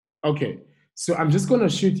Okay. So I'm just gonna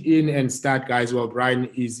shoot in and start, guys, while Brian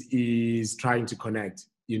is trying to connect,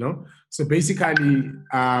 you know? So basically,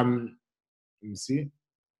 let me see.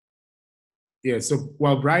 Yeah, so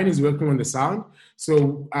while Brian is working on the sound,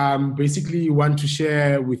 so basically want to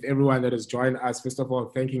share with everyone that has joined us, first of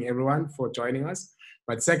all, thanking everyone for joining us.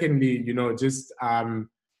 But secondly,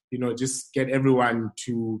 just get everyone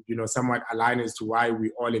to, somewhat align as to why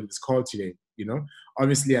we're all in this call today.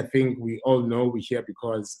 Obviously, I think we all know we're here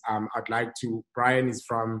because Brian is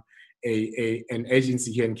from an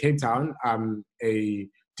agency here in Cape Town, a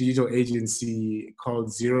digital agency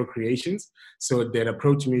called Zero Creations. So they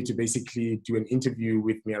approached me to basically do an interview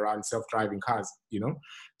with me around self-driving cars.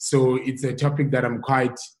 So it's a topic that I'm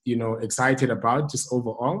quite, excited about just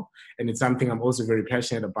overall. And it's something I'm also very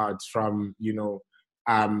passionate about from,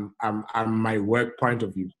 my work point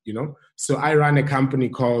of view. So I run a company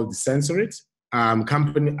called Sensorit.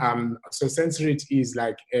 So Sensorit is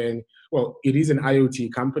it is an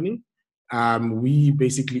IoT company. We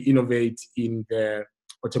basically innovate in the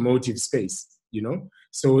automotive space.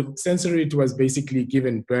 So Sensorit was basically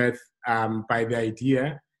given birth by the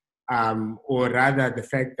idea, or rather the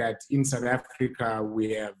fact that in South Africa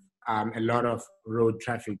we have a lot of road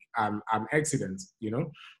traffic accidents.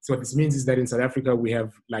 So what this means is that in South Africa we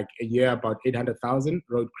have like a year about 800,000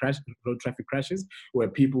 road traffic crashes where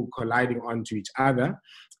people colliding onto each other.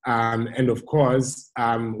 And of course,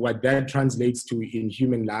 what that translates to in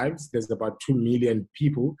human lives, there's about 2 million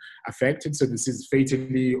people affected. So this is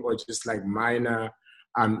fatally or just like minor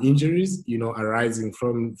injuries, arising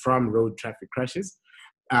from road traffic crashes.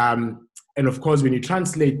 And of course, when you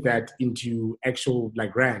translate that into actual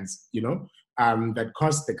like rands, that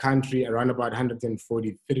cost the country around about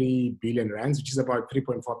 143 billion rands, which is about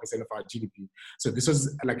 3.4% of our GDP. So this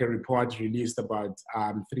was like a report released about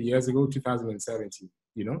 3 years ago, 2017.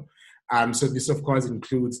 So this, of course,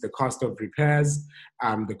 includes the cost of repairs,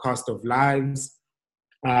 the cost of lives,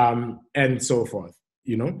 and so forth.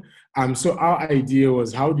 So our idea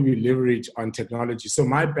was, how do we leverage on technology? So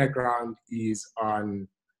my background is on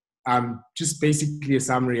just basically a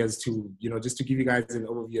summary as to, just to give you guys an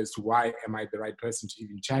overview as to why am I the right person to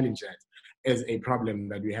even challenge that as a problem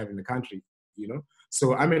that we have in the country.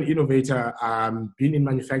 So I'm an innovator, been in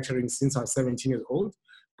manufacturing since I was 17 years old,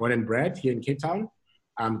 born and bred here in Cape Town.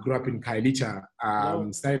 Grew up in Khayelitsha,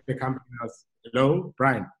 started the company. Hello,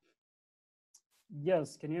 Brian.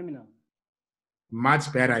 Yes, can you hear me now?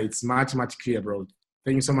 Much better. It's much, much clearer, bro.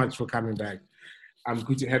 Thank you so much for coming back.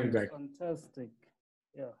 Good to have you back. Fantastic.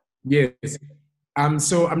 Yeah. Yes.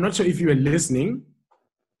 So I'm not sure if you were listening.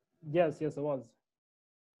 Yes, I was.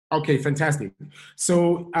 Okay, fantastic.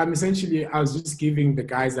 So essentially, I was just giving the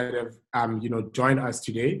guys that have joined us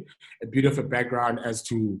today a bit of a background as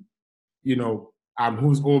to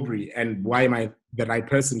who's Aubrey and why am I the right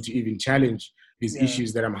person to even challenge these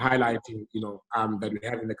issues that I'm highlighting, that we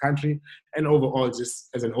have in the country, and overall just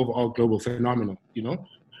as an overall global phenomenon.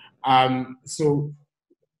 So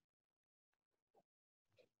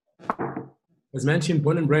as mentioned,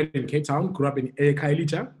 born and bred in Cape Town, grew up in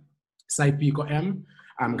Khayelitsha, Saipiko M.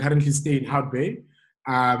 I'm currently stay in Hout Bay.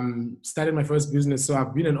 Started my first business. So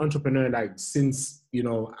I've been an entrepreneur since,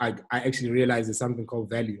 I actually realized there's something called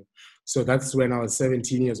value. So that's when I was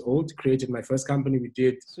 17 years old, created my first company. We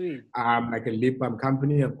did like a lip balm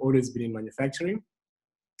company. I've always been in manufacturing.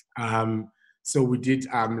 So we did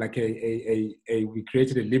we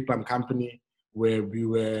created a lip balm company where we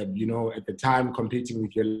were, at the time competing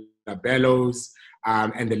with your Bellows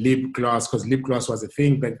and the lip gloss, because lip gloss was a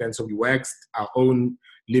thing back then. So we waxed our own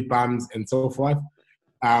lip balms and so forth.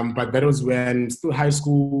 But that was when still high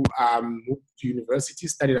school, moved to university,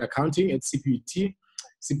 studied accounting at CPUT.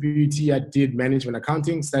 CPUT, I did management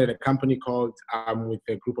accounting, started a company called, with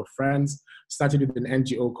a group of friends, started with an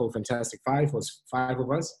NGO called Fantastic Five. It was 5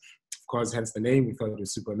 of us. Of course, hence the name. We thought it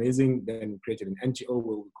was super amazing. Then created an NGO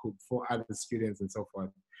where we cooked for other students and so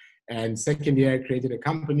forth. And second year, I created a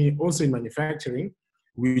company also in manufacturing,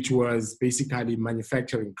 which was basically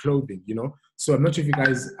manufacturing clothing, So I'm not sure if you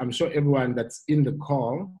guys, I'm sure everyone that's in the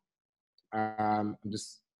call, I'm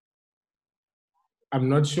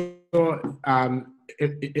not sure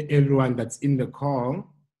everyone that's in the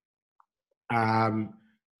call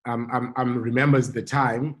remembers the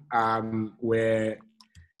time where,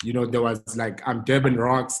 there was like Durban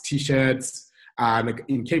Rocks t-shirts.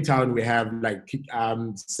 In Cape Town, we have like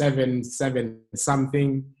 7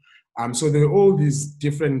 something. So there were all these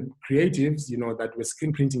different creatives, that were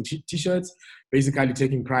screen printing t-shirts, basically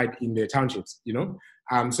taking pride in their townships,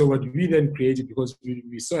 So what we then created, because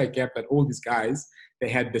we saw a gap that all these guys, they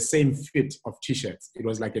had the same fit of t-shirts. It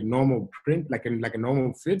was like a normal print, like a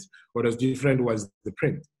normal fit. What was different was the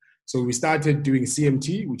print. So we started doing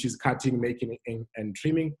CMT, which is cutting, making, and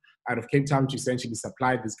trimming out of Cape Town to essentially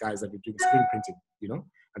supply these guys that were doing screen printing, you know.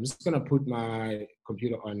 I'm just gonna put my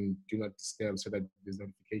computer on Do Not Disturb so that these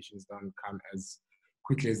notifications don't come as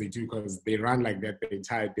quickly as they do, because they run like that the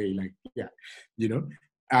entire day, like, yeah, you know.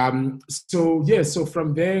 So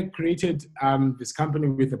from there, created this company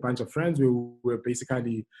with a bunch of friends. We were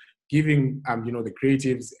basically giving, the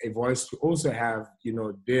creatives a voice to also have,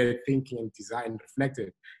 their thinking and design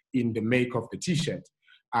reflected in the make of the t-shirt.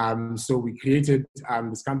 So we created,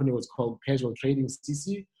 this company was called Casual Trading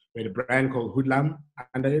CC. We had a brand called Hoodlum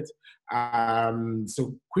under it.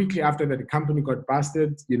 So quickly after that, the company got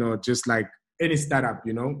busted, just like any startup,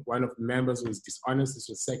 one of the members was dishonest. This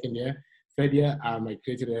was second year. Third year, I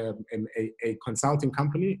created a consulting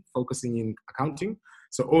company focusing in accounting.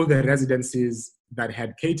 So all the residencies that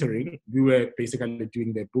had catering, we were basically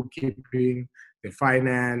doing the bookkeeping, the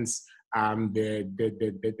finance, the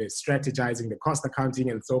strategizing, the cost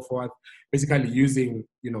accounting, and so forth. Basically using,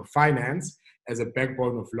 finance as a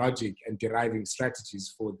backbone of logic and deriving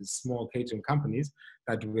strategies for the small catering companies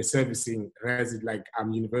that were servicing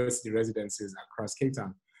university residences across Cape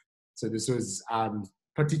Town. So this was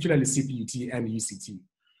particularly CPUT and UCT.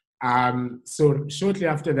 So shortly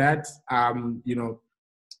after that,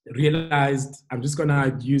 realized I'm just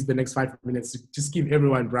gonna use the next 5 minutes to just give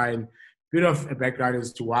everyone, Brian, a bit of a background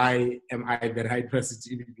as to why am I the right person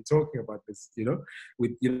to even be talking about this,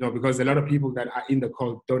 because a lot of people that are in the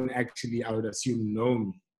call don't actually, I would assume,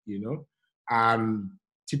 know me,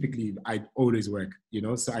 typically I always work,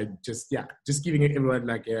 so I just giving everyone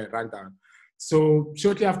like a rundown. So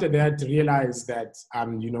shortly after that, realized that,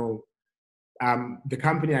 the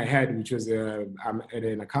company I had, which was at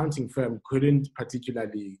an accounting firm, couldn't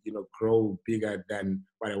particularly, grow bigger than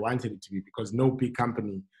what I wanted it to be, because no big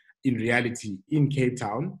company in reality in Cape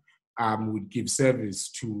Town would give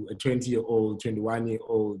service to a 20-year-old,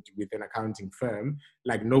 21-year-old with an accounting firm,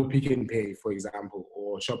 like no Pick n Pay, for example,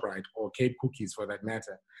 or ShopRite, or Cape Cookies for that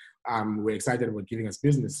matter. We're excited about giving us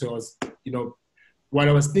business. So I was, while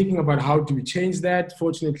I was thinking about how do we change that,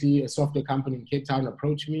 fortunately, a software company in Cape Town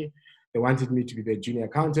approached me. They wanted me to be their junior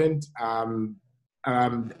accountant.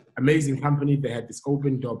 Amazing company. They had this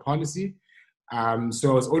open door policy.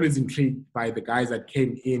 So I was always intrigued by the guys that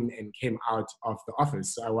came in and came out of the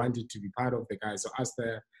office. So I wanted to be part of the guys. So I asked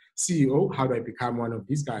the CEO, how do I become one of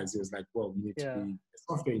these guys? He was like, well, you need to be a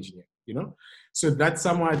software engineer, So that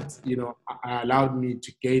somewhat, allowed me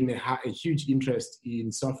to gain a huge interest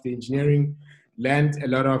in software engineering, learned a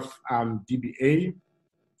lot of DBA,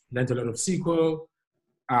 learned a lot of SQL,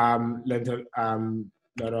 learned a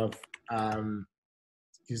lot of,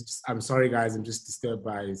 I'm sorry guys, I'm just disturbed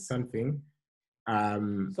by something.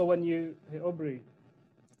 So when hey, Aubrey.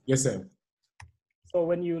 Yes, sir. So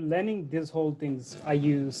when you're learning these whole things, are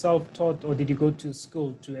you self-taught or did you go to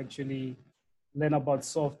school to actually learn about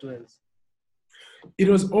softwares? It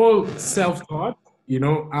was all self-taught,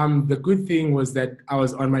 the good thing was that I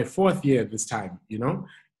was on my 4th year this time,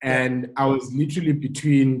 and I was literally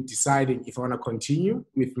between deciding if I want to continue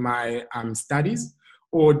with my studies,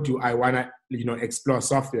 or do I want to, explore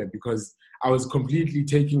software, because I was completely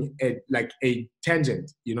taking a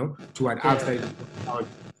tangent, toward outside. I was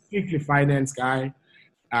strictly finance guy,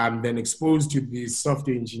 then exposed to the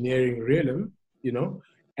software engineering realm,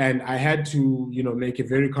 and I had to, make a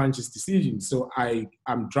very conscious decision. So I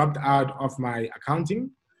dropped out of my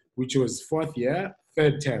accounting, which was 4th year,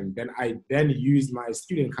 3rd term. Then I used my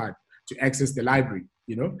student card to access the library,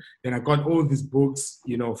 Then I got all these books,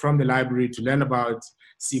 from the library to learn about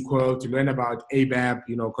SQL, to learn about ABAP,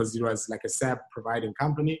 because it was like a SAP providing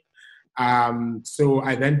company. So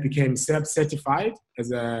I then became SAP certified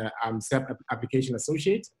as a SAP application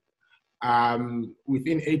associate.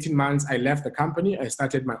 Within 18 months, I left the company. I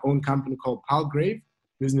started my own company called Palgrave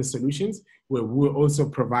Business Solutions, where we're also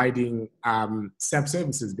providing SAP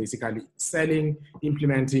services, basically selling,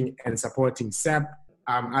 implementing, and supporting SAP,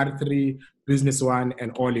 R3, Business One,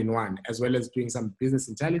 and All-in-One, as well as doing some business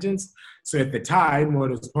intelligence. So at the time, what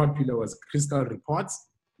was popular was Crystal Reports,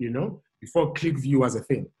 before ClickView was a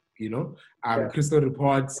thing, Crystal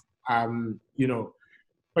Reports,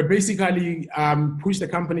 but basically pushed the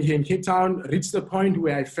company here in Cape Town, reached the point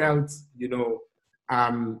where I felt,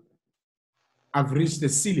 I've reached the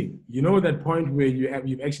ceiling. That point where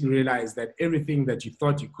you've actually realized that everything that you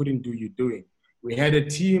thought you couldn't do, you're doing. We had a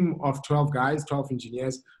team of 12 guys, 12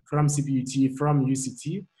 engineers from CPUT, from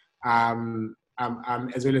UCT,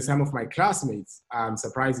 as well as some of my classmates,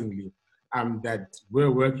 surprisingly, that were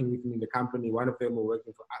working with me in the company. One of them were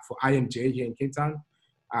working for IMJ here in Cape Town.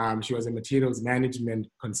 She was a materials management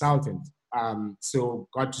consultant. So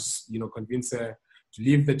got to, convince her to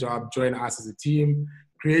leave the job, join us as a team,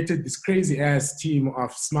 created this crazy ass team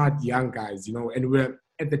of smart young guys, you know, and we're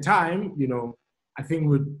at the time, you know, I think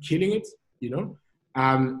we're killing it, you know.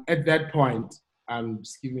 At that point,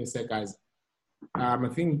 just give me a sec, guys. I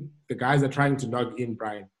think the guys are trying to log in,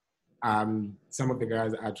 Brian. Some of the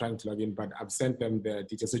guys are trying to log in, but I've sent them the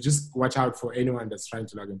details. So just watch out for anyone that's trying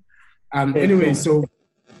to log in. Anyway, so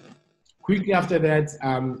quickly after that,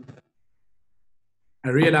 I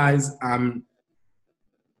realized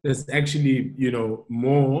there's actually, you know,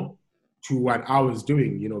 more to what I was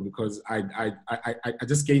doing, you know, because I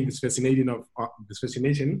just gained this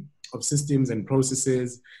fascination of systems and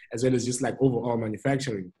processes, as well as just like overall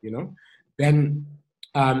manufacturing, you know. Then,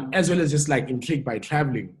 as well as just like intrigued by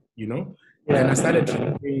traveling, you know. Then I started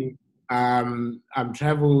traveling.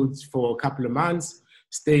 Traveled for a couple of months.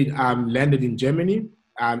 Landed in Germany.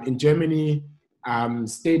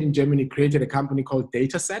 Stayed in Germany. Created a company called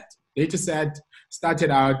Dataset. Dataset started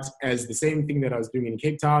out as the same thing that I was doing in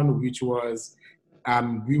Cape Town, which was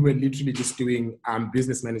we were literally just doing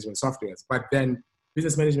business management softwares. But then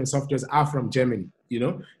business management softwares are from Germany, you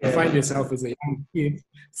know? You find yourself as a young kid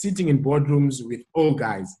sitting in boardrooms with old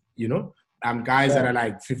guys, you know? Guys that are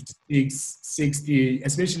like 56, 60,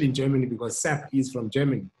 especially in Germany because SAP is from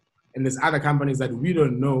Germany. And there's other companies that we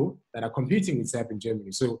don't know that are competing with SAP in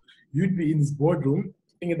Germany. So you'd be in this boardroom,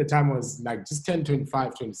 I think at the time was like just 10,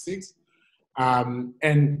 25, 26.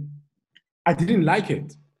 And I didn't like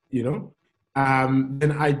it, you know?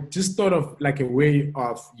 Then I just thought of like a way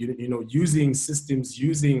of, you know, using systems,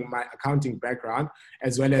 using my accounting background,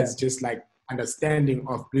 as well as just like understanding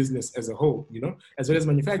of business as a whole, you know, as well as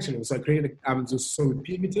manufacturing. So I created, so we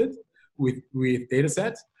pivoted with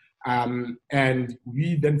Dataset. And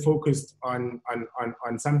we then focused on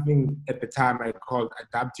something at the time I called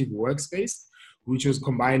adaptive workspace, which was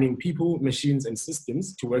combining people, machines, and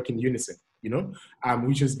systems to work in unison, you know,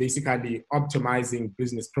 which was basically optimizing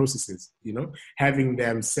business processes, you know, having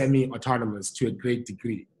them semi-autonomous to a great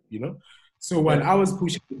degree, you know. So while I was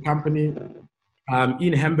pushing the company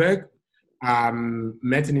in Hamburg,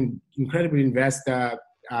 met an incredible investor,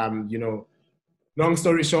 you know, long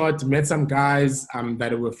story short, met some guys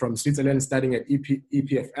that were from Switzerland studying at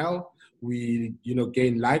EPFL. We, you know,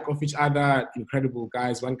 gained like of each other, incredible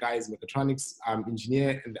guys. One guy is a mechatronics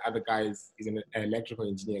engineer and the other guy is an electrical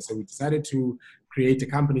engineer. So we decided to create a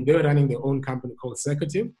company. They were running their own company called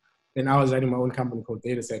Circuitive. Then I was running my own company called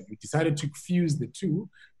Dataset. We decided to fuse the two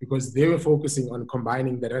because they were focusing on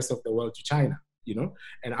combining the rest of the world to China, you know,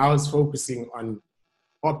 and I was focusing on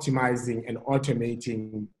optimizing and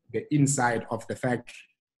automating the inside of the factory,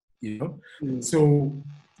 you know. So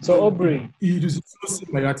Aubrey, it is so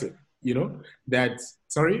symbiotic, you know, that,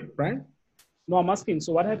 sorry, Brian? No, I'm asking,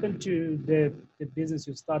 so what happened to the business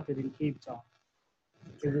you started in Cape Town?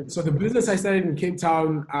 So the business I started in Cape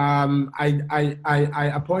Town,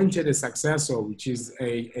 I appointed a successor, which is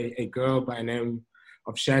a girl by the name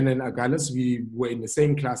of Shannon Agalas. We were in the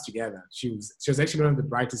same class together. She was actually one of the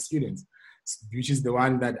brightest students, which is the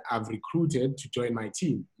one that I've recruited to join my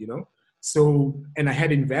team, you know. So, and I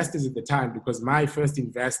had investors at the time because my first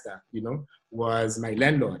investor, you know, was my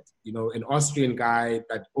landlord, you know, an Austrian guy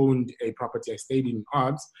that owned a property. I stayed in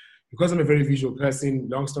Orbs. Because I'm a very visual person,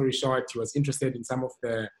 long story short, he was interested in some of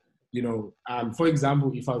the, you know, for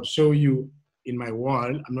example, if I would show you in my wall,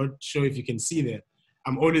 I'm not sure if you can see that.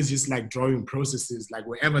 I'm always just like drawing processes, like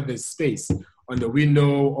wherever there's space on the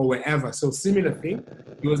window or wherever. So similar thing.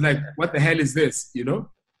 He was like, what the hell is this, you know?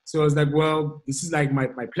 So I was like, well, this is like my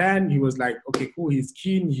plan. He was like, okay, cool. He's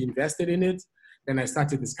keen. He invested in it. Then I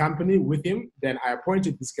started this company with him. Then I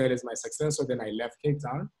appointed this girl as my successor. Then I left Cape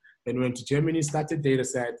Town. Then went to Germany, started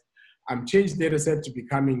Dataset. Changed Dataset to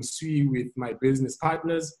becoming SUI with my business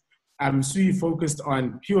partners. SUI focused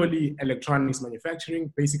on purely electronics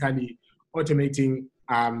manufacturing, basically automating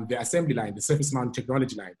the assembly line, the surface mount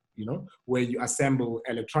technology line, you know, where you assemble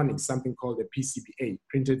electronics, something called the PCBA,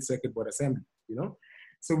 printed circuit board assembly, you know.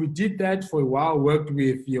 So we did that for a while, worked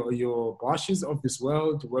with your Bosches of this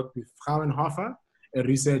world, worked with Fraunhofer, a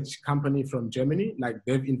research company from Germany, like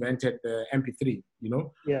they've invented the MP3, you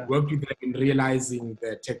know, worked with them in realizing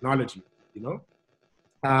the technology, you know.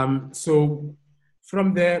 So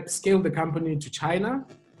from there, scaled the company to China,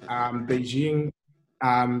 Beijing,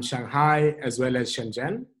 Shanghai, as well as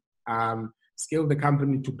Shenzhen. Scaled the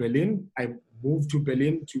company to Berlin. I moved to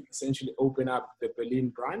Berlin to essentially open up the Berlin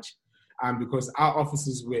branch because our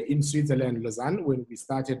offices were in Switzerland, Lausanne, when we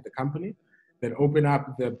started the company. Then open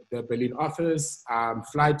up the Berlin office,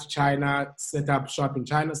 fly to China, set up shop in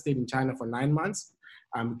China, stayed in China for 9 months,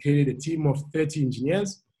 created a team of 30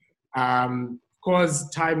 engineers. course,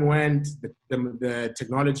 time went, the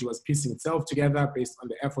technology was piecing itself together based on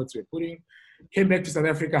the efforts we're putting. Came back to South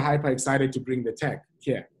Africa, hyper excited to bring the tech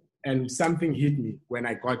here. And something hit me when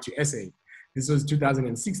I got to SA. This was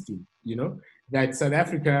 2016, that South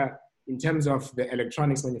Africa, in terms of the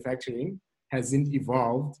electronics manufacturing, hasn't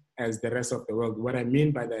evolved as the rest of the world. What I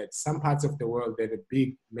mean by that, some parts of the world, they're the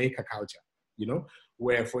big maker culture,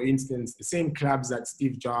 where, for instance, the same clubs that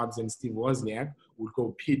Steve Jobs and Steve Wozniak would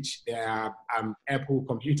go pitch their Apple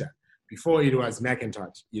computer. Before it was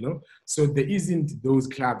Macintosh, So there isn't those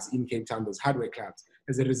clubs in Cape Town, those hardware clubs.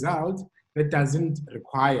 As a result, that doesn't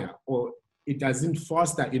require, or it doesn't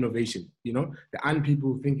foster innovation. There aren't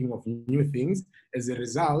people thinking of new things. As a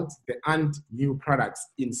result, there aren't new products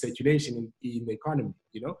in circulation in the economy.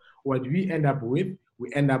 What we end up with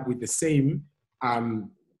the same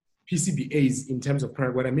PCBAs in terms of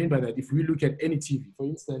product. What I mean by that, if we look at any TV, for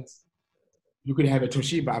instance, you could have a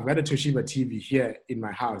Toshiba. I've got a Toshiba TV here in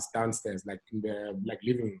my house downstairs, like in the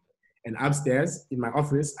living room. And upstairs in my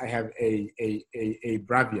office, I have a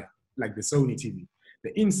Bravia, like the Sony TV.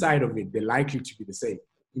 The inside of it, they're likely to be the same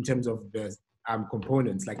in terms of the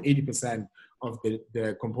components. Like 80% of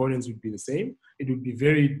the components would be the same. It would be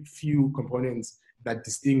very few components that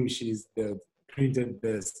distinguishes the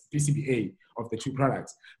PCBA of the two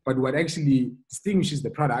products. But what actually distinguishes the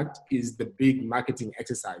product is the big marketing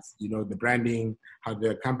exercise, the branding, how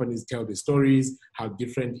the companies tell the stories, how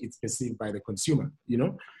different it's perceived by the consumer,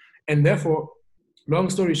 And therefore, long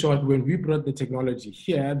story short, when we brought the technology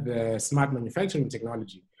here, the smart manufacturing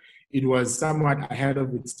technology, it was somewhat ahead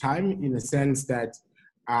of its time in a sense that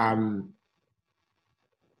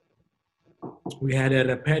we had a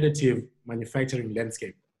repetitive manufacturing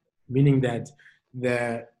landscape, meaning that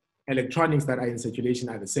the electronics that are in circulation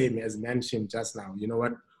are the same as mentioned just now.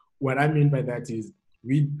 What I mean by that is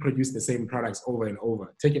we produce the same products over and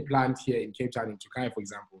over. Take a plant here in Cape Town, in Tukai, for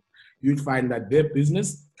example. You'd find that their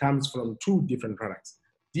business comes from two different products,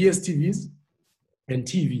 DSTVs and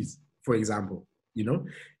TVs, for example.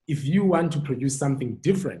 If you want to produce something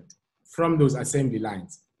different from those assembly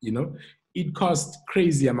lines, it costs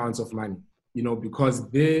crazy amounts of money, because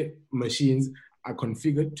their machines are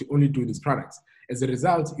configured to only do these products. As a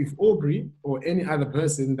result, if Aubrey or any other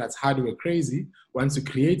person that's hardware crazy wants to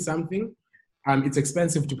create something, it's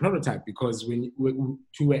expensive to prototype, because to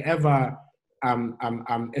wherever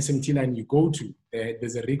SMT line you go to,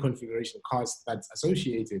 there's a reconfiguration cost that's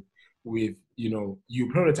associated with you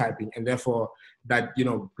prototyping, and therefore that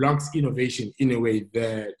blocks innovation in a way,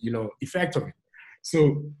 the effect of it.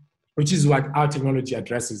 So, which is what our technology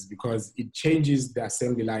addresses, because it changes the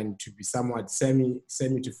assembly line to be somewhat semi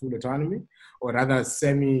to full autonomy, or rather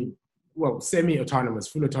semi-autonomous.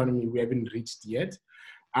 Full autonomy we haven't reached yet.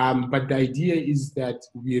 But the idea is that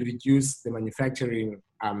we reduce the manufacturing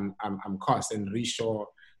cost and reshore,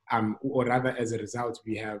 or rather as a result,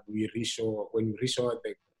 when we reshore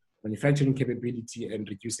the manufacturing capability and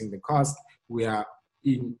reducing the cost, we are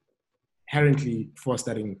inherently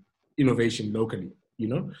fostering innovation locally,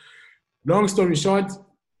 Long story short,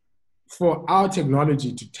 for our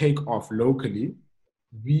technology to take off locally,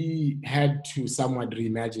 we had to somewhat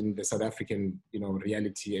reimagine the South African,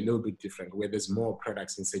 reality a little bit different, where there's more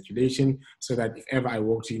products in circulation, so that if ever I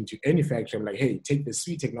walked into any factory, I'm like, hey, take the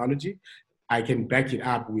sweet technology, I can back it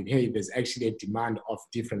up with, hey, there's actually a demand of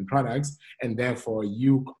different products, and therefore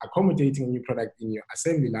you accommodating a new product in your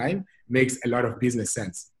assembly line makes a lot of business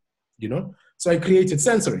sense, So I created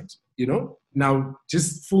Sensorit, Now,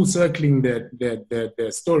 just full circling the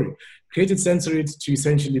story, created Sensorit to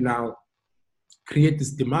essentially now create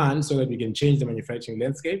this demand so that we can change the manufacturing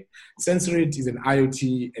landscape. Sensorit is an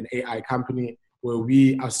IoT and AI company where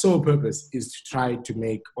our sole purpose is to try to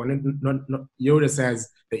make, Yoda says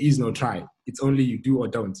there is no try. It's only you do or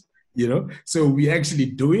don't, So we're actually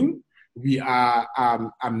doing, we are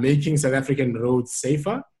making South African roads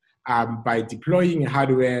safer, by deploying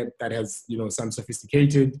hardware that has, some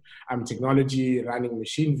sophisticated technology, running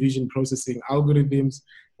machine vision processing algorithms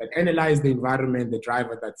that analyze the environment, the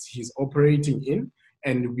driver that he's operating in,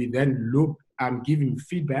 and we then give him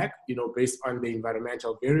feedback, based on the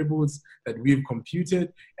environmental variables that we've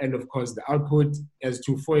computed, and of course the output as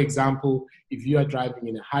to, for example, if you are driving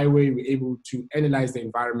in a highway, we're able to analyze the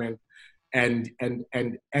environment and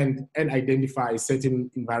identify certain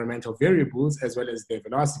environmental variables as well as their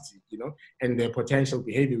velocity, and their potential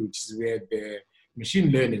behavior, which is where the machine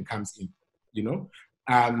learning comes in,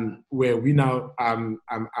 where we now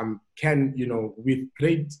can, with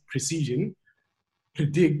great precision,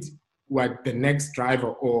 predict what the next driver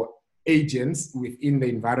or agents within the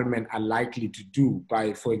environment are likely to do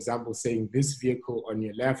by, for example, saying this vehicle on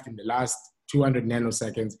your left in the last 200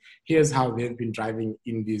 nanoseconds. Here's how they've been driving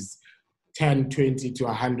in these 10, 20 to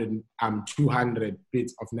 100, 200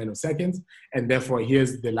 bits of nanoseconds. And therefore,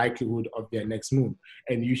 here's the likelihood of their next move.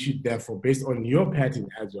 And you should therefore, based on your pattern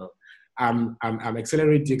as well,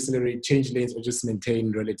 accelerate, decelerate, change lanes, or just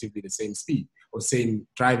maintain relatively the same speed or same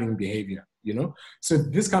driving behavior, you know? So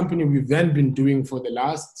this company we've then been doing for the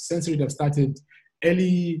last, Sensorit have started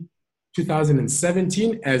early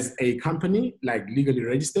 2017 as a company, like legally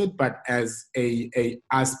registered, but as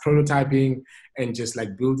as prototyping and just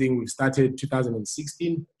like building. We've started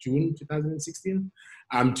 2016, June 2016.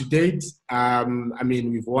 To date, I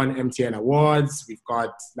mean, we've won MTN awards. We've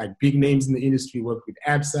got like big names in the industry, work with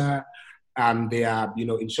ABSA. They are, you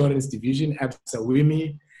know, insurance division, ABSA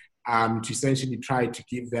WIMI, to essentially try to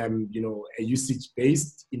give them, you know, a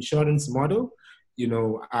usage-based insurance model. You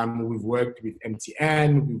know, we've worked with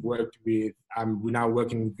MTN, we've worked with, we're now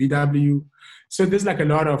working with VW. So there's like a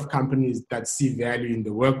lot of companies that see value in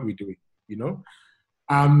the work we're doing, you know.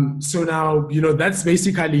 So now, you know, that's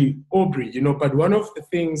basically Aubrey, you know, but one of the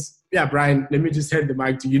things, yeah, Brian, let me just hand the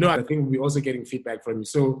mic to you. You know, I think we're also getting feedback from you.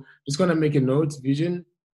 So just gonna make a note, vision,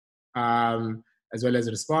 as well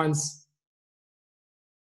as response,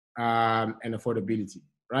 and affordability,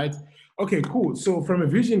 right? Okay, cool. So from a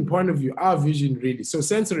vision point of view, our vision really, so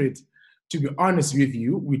Sensorit, to be honest with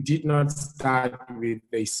you, we did not start with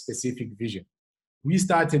a specific vision. We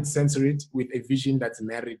started Sensorit with a vision that's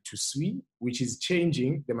married to SWE, which is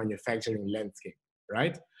changing the manufacturing landscape,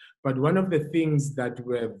 right? But one of the things that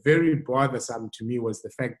were very bothersome to me was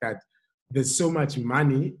the fact that there's so much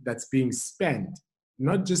money that's being spent,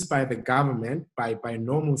 not just by the government, by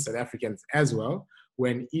normal South Africans as well,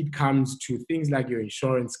 when it comes to things like your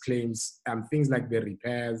insurance claims, things like the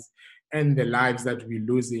repairs and the lives that we're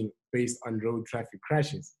losing based on road traffic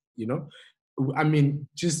crashes, you know? I mean,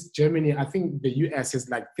 just Germany, I think the US has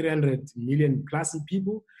like 300 million plus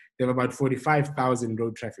people. They have about 45,000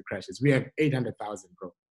 road traffic crashes. We have 800,000,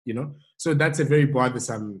 bro, you know? So that's a very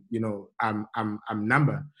bothersome, you know,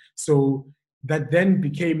 number. So that then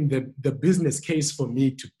became the business case for me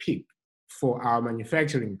to pick for our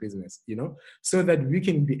manufacturing business, you know, so that we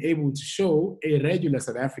can be able to show a regular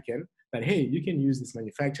South African that, hey, you can use this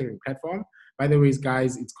manufacturing platform. By the way,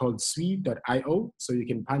 guys, it's called SWE.io. So you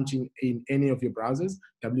can punch in any of your browsers,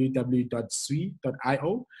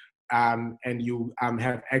 www.swe.io, and you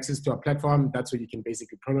have access to a platform. That's where you can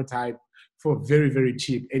basically prototype for very, very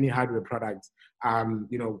cheap, any hardware product,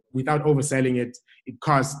 you know, without overselling it. It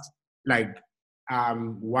costs like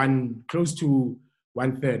close to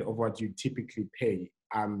 1/3 of what you typically pay,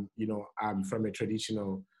 you know, from a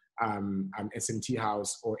traditional SMT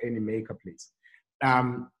house or any maker place.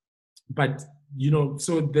 But, you know,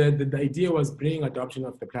 so the idea was bringing adoption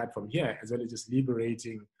of the platform here, as well as just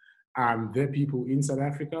liberating the people in South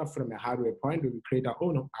Africa from a hardware point where we create our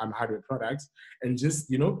own hardware products and just,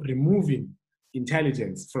 you know, removing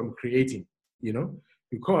intelligence from creating, you know,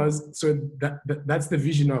 because so that's the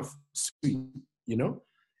vision of SWE, you know.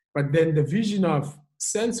 But then the vision of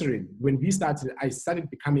Sensorit, when we started, I started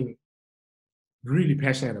becoming really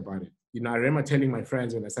passionate about it. You know, I remember telling my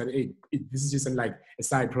friends when I said, hey, this is just like a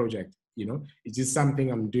side project, you know, it's just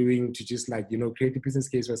something I'm doing to just like, you know, create a business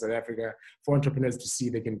case for South Africa, for entrepreneurs to see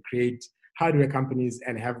they can create hardware companies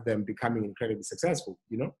and have them becoming incredibly successful,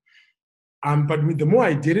 you know. But with the more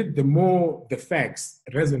I did it, the more the facts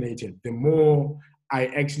resonated, the more I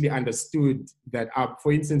actually understood that,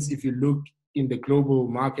 for instance, if you look in the global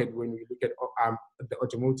market, when you look at the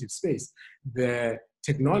automotive space, the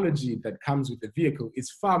technology that comes with the vehicle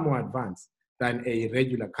is far more advanced than a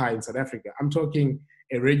regular car in South Africa. I'm talking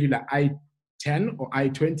a regular i10 or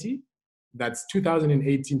i20, that's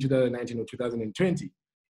 2018, 2019, or 2020.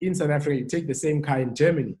 In South Africa, you take the same car in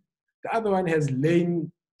Germany. The other one has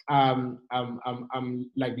lane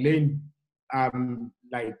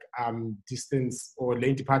distance or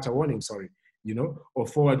lane departure warning, sorry, you know, or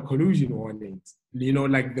forward collision warnings, you know,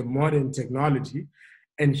 like the modern technology.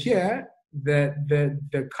 And here,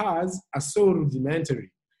 the cars are so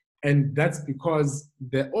rudimentary. And that's because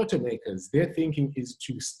the automakers, their thinking is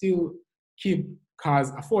to still keep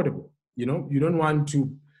cars affordable. You know, you don't want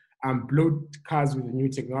to bloat cars with the new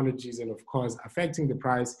technologies and of course affecting the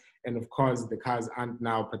price. And of course, the cars aren't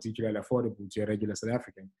now particularly affordable to a regular South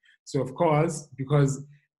African. So of course, because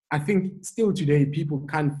I think still today, people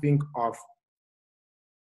can't think of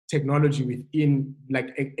technology within,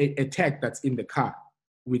 like a tech that's in the car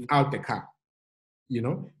without the car. You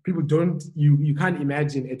know, people don't, you can't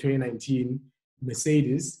imagine a 2019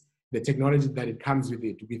 Mercedes, the technology that it comes with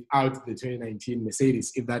it, without the 2019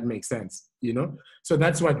 Mercedes, if that makes sense, you know? So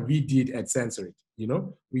that's what we did at Sensorit, you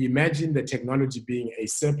know? We imagined the technology being a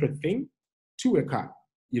separate thing, to a car,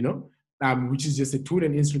 which is just a tool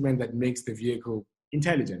and instrument that makes the vehicle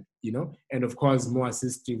intelligent, and of course more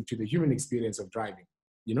assistive to the human experience of driving,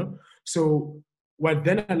 So what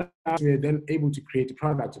then allows, we're then able to create a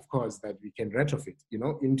product, of course, that we can retrofit,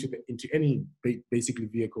 into any basically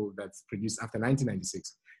vehicle that's produced after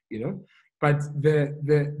 1996, But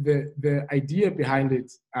the idea behind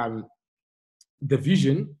it, the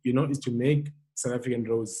vision, is to make South African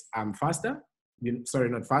roads faster. Sorry,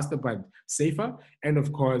 not faster, but safer, and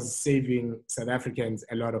of course, saving South Africans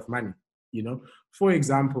a lot of money. For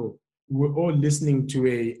example, we're all listening to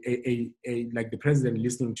a like the president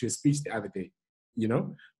listening to a speech the other day,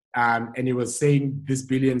 and he was saying this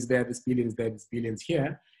billions there, this billions there, this billions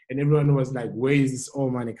here, and everyone was like, where is this all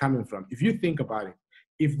money coming from? If you think about it,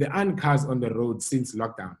 if there aren't cars on the road since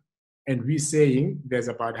lockdown, and we're saying there's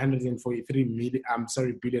about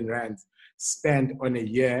 143 billion rands spent on a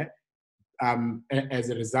year as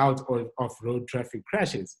a result of road traffic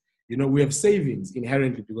crashes. We have savings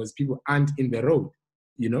inherently because people aren't in the road.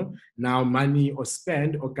 Now money or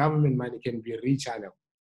spend or government money can be rechanneled,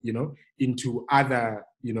 into other,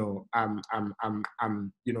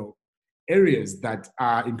 areas that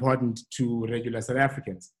are important to regular South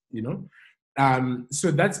Africans,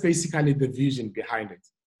 So that's basically the vision behind it,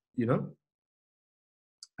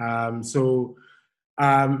 So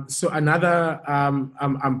another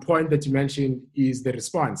point that you mentioned is the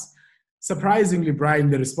response. Surprisingly,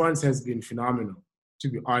 Brian, the response has been phenomenal, to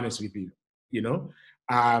be honest with you.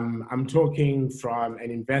 I'm talking from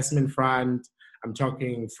an investment front, I'm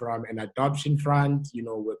talking from an adoption front,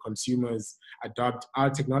 where consumers adopt our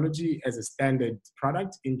technology as a standard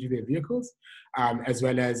product into their vehicles, as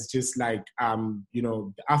well as just like,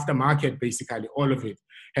 the aftermarket, basically all of it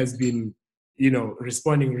has been,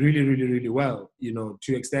 responding really, really, really well,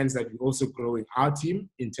 to extents that we're also growing our team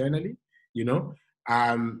internally,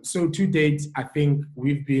 So to date, I think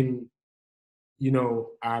we've been,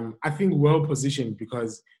 well positioned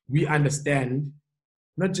because we understand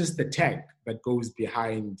not just the tech that goes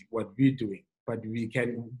behind what we're doing, but we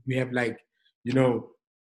have like,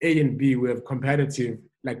 A and B, we have comparative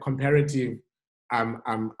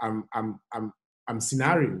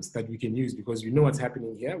scenarios that we can use because we know what's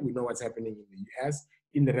happening here, we know what's happening in the US,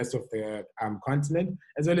 in the rest of the continent,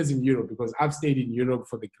 as well as in Europe, because I've stayed in Europe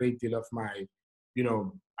for the great deal of my,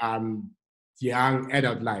 young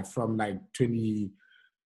adult life, from like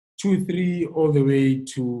 22, 3 all the way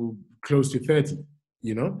to close to 30,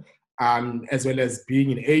 as well as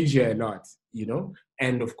being in Asia a lot,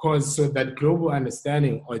 and of course, so that global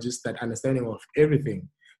understanding, or just that understanding of everything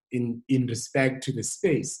in respect to the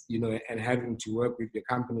space, and having to work with your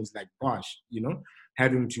companies like Bosch,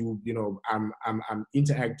 having to,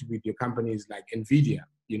 interact with your companies like NVIDIA,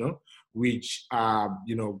 which are,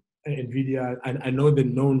 NVIDIA, and I know they're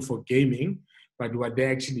known for gaming, but what they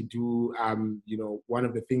actually do, one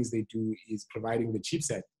of the things they do is providing the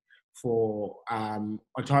chipset for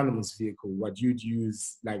autonomous vehicle, what you'd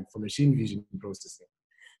use like for machine vision processing.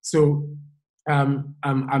 So,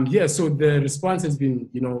 so the response has been,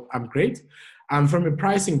 great. From a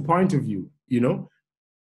pricing point of view,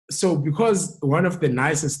 so because one of the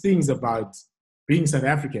nicest things about being South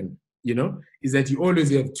African, is that you always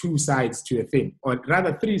have 2 sides to a thing, or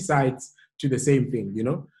rather 3 sides to the same thing,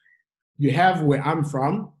 You have where I'm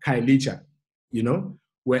from, Khayelitsha,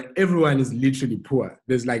 where everyone is literally poor.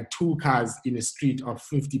 There's like 2 cars in a street of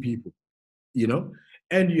 50 people,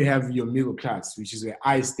 And you have your middle class, which is where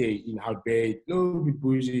I stay in Hout Bay, a little bit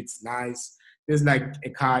bougie, it's nice. There's like a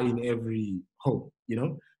car in every home,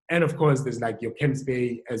 And of course, there's like your Camps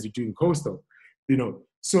Bay as you do in Coastal,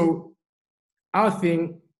 So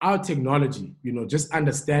our technology, just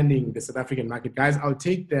understanding the South African market. Guys, I'll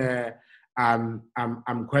take the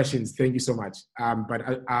questions. Thank you so much. But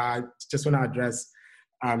I just want to address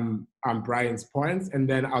Brian's points, and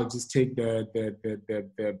then I'll just take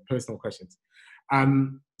the personal questions.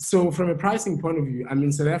 So from a pricing point of view,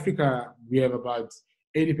 South Africa, we have about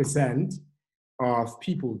 80% of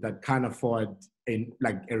people that can't afford a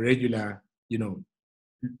regular,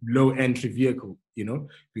 low entry vehicle,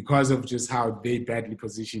 because of just how they badly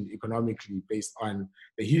positioned economically based on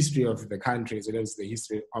the history of the country as well as the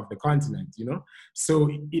history of the continent, So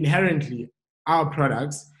inherently, our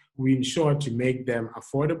products, we ensure to make them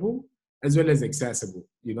affordable as well as accessible,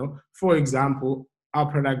 For example, our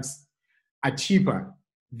products are cheaper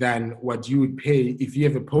than what you would pay if you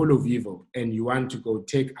have a Polo Vivo and you want to go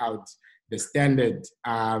take out the standard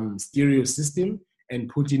stereo system and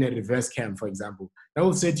put in a reverse cam, for example. That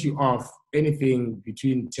will set you off anything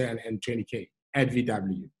between 10 and 20K at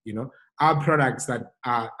VW, our products that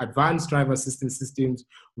are advanced driver assistance systems.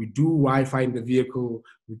 We do Wi-Fi in the vehicle.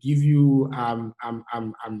 We give you, like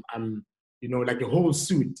a whole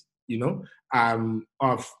suite,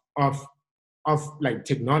 of like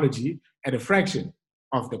technology at a fraction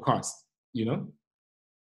of the cost,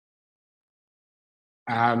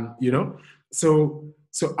 So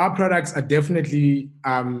our products are definitely,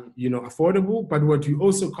 affordable, but what we're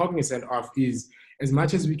also cognizant of is, as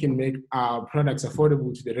much as we can make our products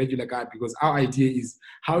affordable to the regular guy, because our idea is,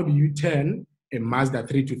 how do you turn a Mazda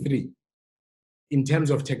 323 in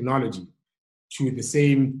terms of technology to the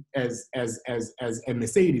same as a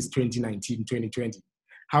Mercedes 2019, 2020?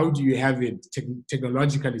 How do you have it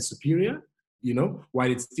technologically superior,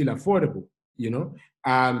 while it's still affordable,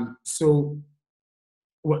 So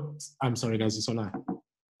what? I'm sorry, guys, just wanna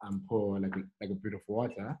pour like a bit of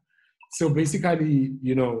water. So basically,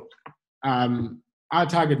 our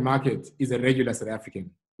target market is a regular South African.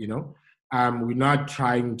 We're not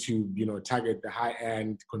trying to target the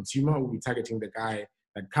high-end consumer. We're targeting the guy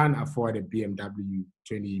that can't afford a BMW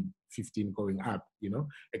 2015 going up. A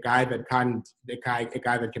guy that can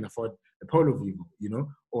afford a Polo Vivo,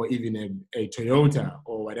 or even a Toyota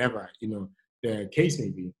or whatever the case may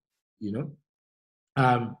be.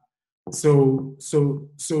 So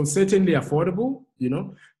certainly affordable,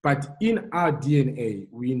 but in our DNA,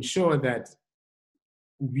 we ensure that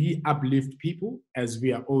we uplift people as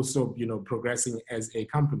we are also, progressing as a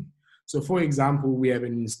company. So for example, we have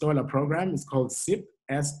an installer program. It's called SIP,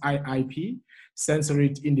 SIIP,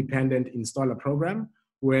 Sensory Independent Installer Program,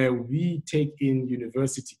 where we take in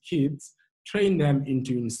university kids, train them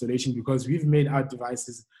into installation, because we've made our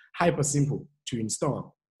devices hyper simple to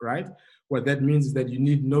install, right? What that means is that you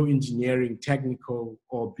need no engineering, technical,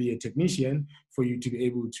 or be a technician for you to be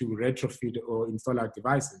able to retrofit or install our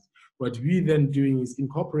devices. What we're then doing is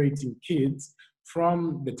incorporating kids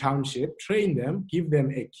from the township, train them, give them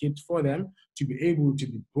a kit for them to be able to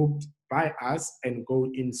be booked by us and go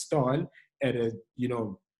install at a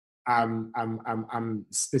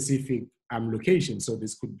specific location. So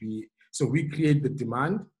this could be, so we create the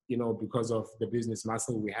demand, because of the business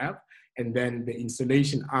muscle we have, and then the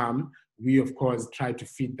installation arm, we of course try to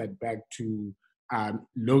feed that back to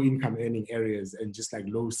low income earning areas and just like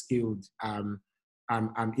low skilled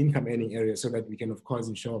income earning areas, so that we can of course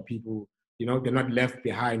ensure people, they're not left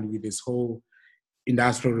behind with this whole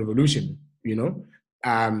industrial revolution,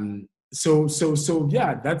 So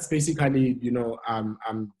yeah, that's basically,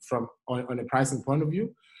 from on a pricing point of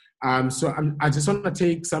view. So I just want to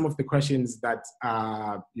take some of the questions that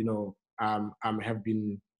have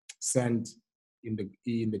been sent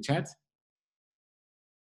in the chat.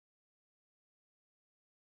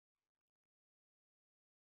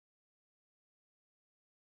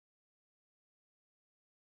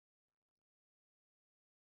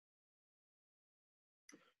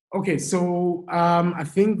 Okay, so I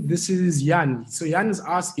think this is Jan. So Jan is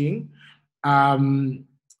asking,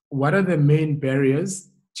 what are the main barriers,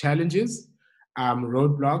 challenges,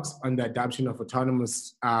 roadblocks on the adoption of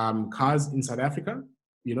autonomous cars in South Africa?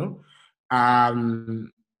 How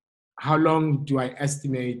long do I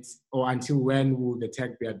estimate, or until when will the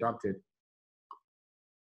tech be adopted?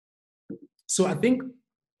 So I think,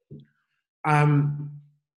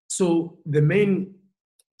 so the main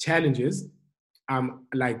challenges,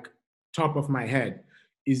 like top of my head,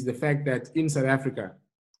 is the fact that in South Africa,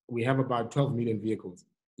 we have about 12 million vehicles,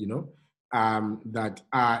 that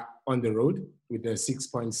are on the road with a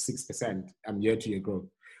 6.6% year-to-year growth.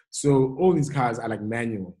 So all these cars are like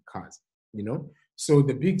manual cars, So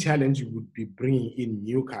the big challenge would be bringing in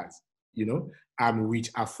new cars,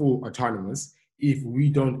 which are full autonomous, if we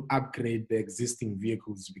don't upgrade the existing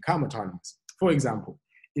vehicles to become autonomous. For example,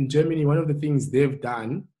 in Germany, one of the things they've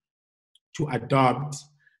done to adopt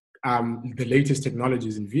the latest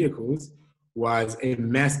technologies in vehicles was a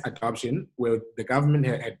mass adoption, where the government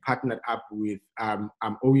had partnered up with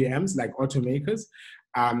OEMs like automakers.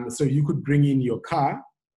 So you could bring in your car,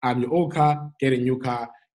 your old car, get a new car,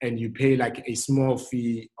 and you pay like a small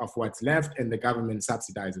fee of what's left, and the government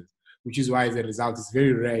subsidizes, which is why, as a result, it's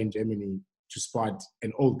very rare in Germany to spot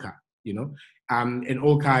an old car, An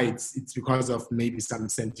old car, it's because of maybe some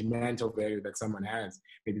sentimental value that someone has.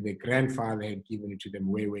 Maybe their grandfather had given it to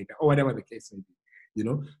them way back, or whatever the case may be,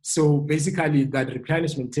 So basically, that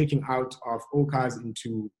replenishment, taking out of old cars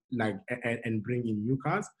into and bringing new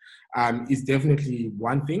cars, is definitely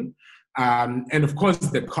one thing. And of course,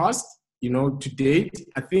 the cost, to date,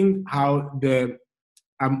 I think how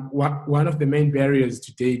one of the main barriers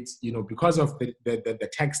to date, because of the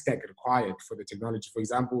tech stack required for the technology. For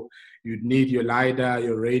example, you'd need your LiDAR,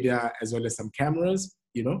 your radar, as well as some cameras.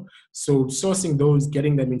 you know? So sourcing those,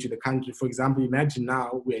 getting them into the country. For example, imagine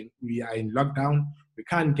now when we are in lockdown, we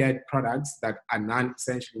can't get products that are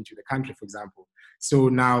non-essential into the country, for example. So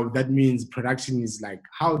now that means production is like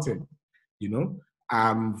halted, you know,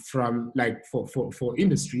 from like for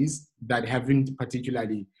industries that haven't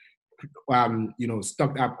particularly, you know,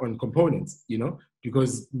 stocked up on components, you know,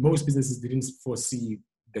 because most businesses didn't foresee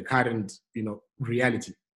the current, you know,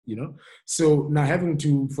 reality, you know. So now having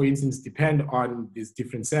to, for instance, depend on this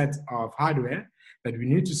different set of hardware that we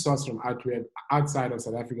need to source from outside of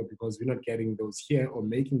South Africa because we're not getting those here or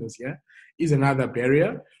making those here is another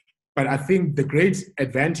barrier. But I think the great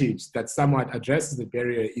advantage that somewhat addresses the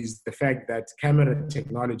barrier is the fact that camera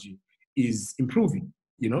technology is improving.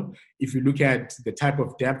 You know, if you look at the type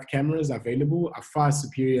of depth cameras available are far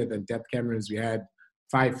superior than depth cameras we had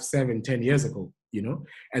 5, 7, 10 years ago, you know,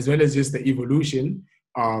 as well as just the evolution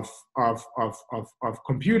of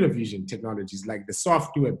computer vision technologies like the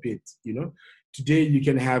software bit, you know. Today you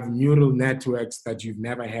can have neural networks that you've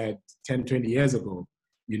never had 10, 20 years ago,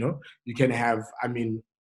 you know. You can have, I mean,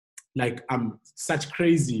 like such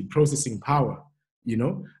crazy processing power, you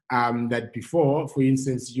know, that before, for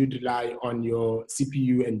instance, you'd rely on your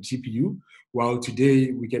CPU and GPU, while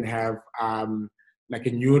today we can have like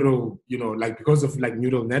a neural, you know, like because of like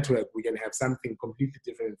neural network, we can have something completely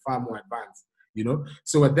different, far more advanced, you know.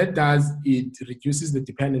 So what that does, it reduces the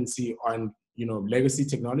dependency on, you know, legacy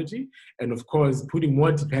technology, and of course, putting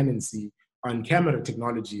more dependency on camera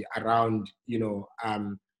technology around, you know,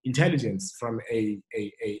 intelligence from an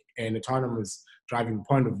autonomous driving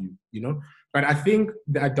point of view, you know. But I think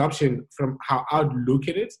the adoption, from how I would look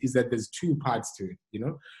at it, is that there's two parts to it, you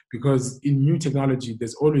know, because in new technology,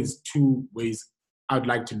 there's always two ways I'd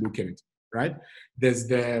like to look at it, right? There's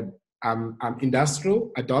the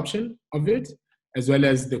industrial adoption of it, as well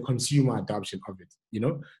as the consumer adoption of it, you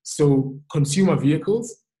know. So consumer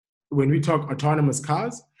vehicles, when we talk autonomous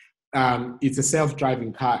cars, it's a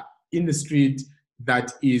self-driving car in the street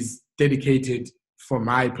that is dedicated for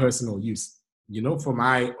my personal use, you know, for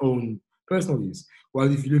my own personal use.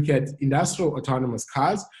 Well, if you look at industrial autonomous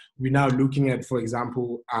cars, we're now looking at, for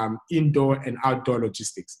example, indoor and outdoor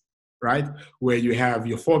logistics, right? Where you have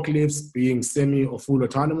your forklifts being semi or full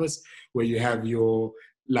autonomous, where you have your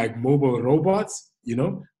like mobile robots, you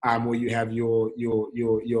know, where you have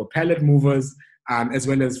your pallet movers, as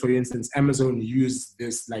well as, for instance, Amazon use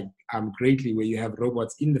this like greatly, where you have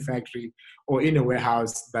robots in the factory or in a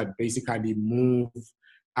warehouse that basically move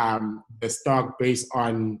the stock based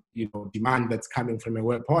on, you know, demand that's coming from a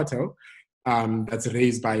web portal that's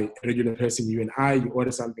raised by a regular person, you and I. You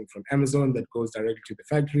order something from Amazon that goes directly to the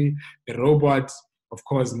factory. The robot, of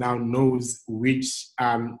course, now knows which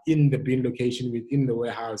in the bin location within the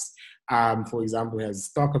warehouse, for example, has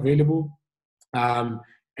stock available.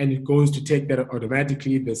 And it goes to take that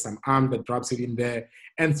automatically. There's some arm that drops it in there,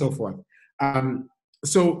 and so forth.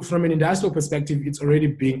 So from an industrial perspective, it's already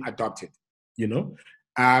being adopted, you know.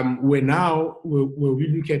 Where now, where we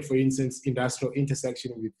look at, for instance, industrial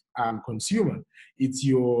intersection with consumer, it's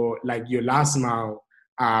your last mile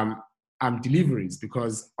deliveries,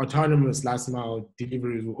 because autonomous last mile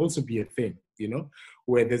deliveries will also be a thing, you know,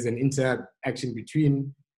 where there's an interaction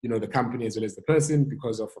between, you know, the company as well as the person,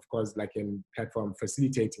 because of course, like a platform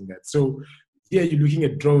facilitating that. So here you're looking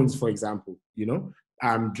at drones, for example, you know,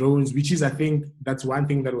 drones, which is, I think that's one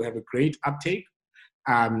thing that will have a great uptake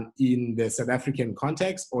in the South African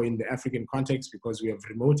context or in the African context, because we have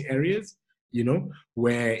remote areas, you know,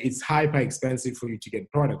 where it's hyper expensive for you to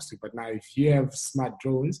get products to. But now if you have smart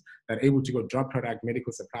drones that are able to go drop product,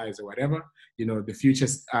 medical supplies or whatever, you know, the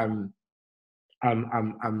future's, you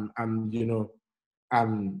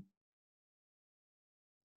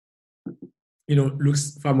know,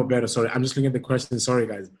 looks far more better. Sorry, I'm just looking at the question. Sorry,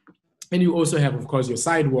 guys. And you also have, of course, your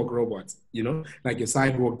sidewalk robots, you know, like your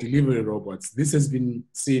sidewalk delivery robots. This has been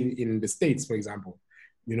seen in the States, for example,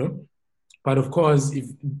 you know. But of course, if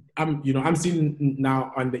I'm seeing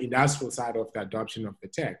now on the industrial side of the adoption of the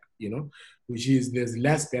tech, you know, which is there's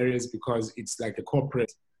less barriers because it's like a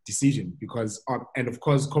corporate decision. Because and of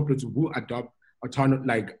course, corporates will adopt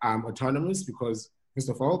autonomous, because first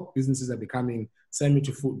of all, business processes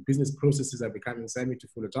are becoming semi to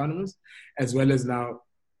full autonomous, as well as now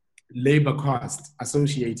labor costs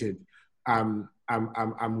associated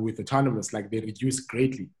with autonomous, like they reduce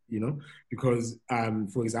greatly, you know, because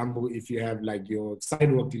for example, if you have like your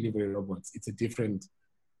sidewalk delivery robots, it's a different,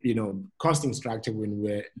 you know, costing structure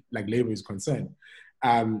where like labor is concerned.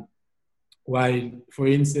 While, for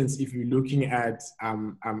instance, if you're looking at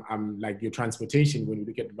like your transportation, when you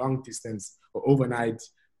look at long distance or overnight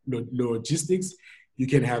logistics, you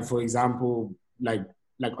can have, for example, like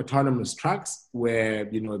like autonomous trucks where,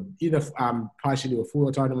 either partially or full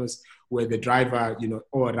autonomous, where the driver,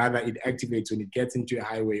 or rather it activates when it gets into a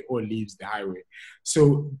highway or leaves the highway.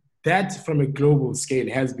 So that from a global scale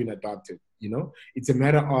has been adopted, It's a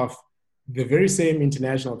matter of the very same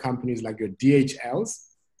international companies like your DHLs,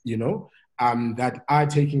 that are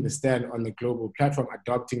taking the stand on the global platform,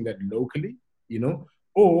 adopting that locally,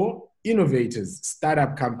 or innovators,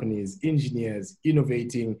 startup companies, engineers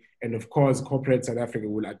innovating, and of course, corporate South Africa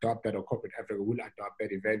will adopt that, or corporate Africa will adopt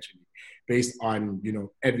that eventually, based on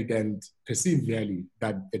evident perceived value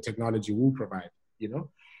that the technology will provide.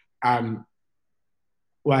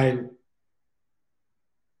 While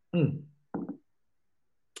I'm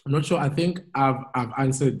not sure, I think I've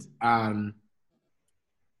answered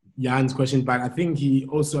Jan's question, but I think he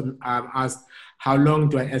also asked, how long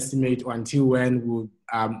do I estimate, or until when will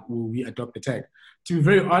we adopt the tech? To be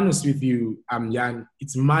very honest with you, Jan,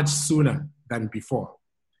 it's much sooner than before.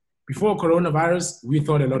 Before coronavirus, we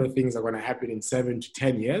thought a lot of things are going to happen in 7 to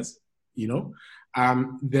 10 years.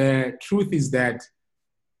 The truth is that,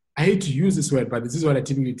 I hate to use this word, but this is what I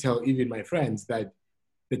typically tell even my friends, that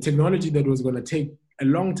the technology that was going to take a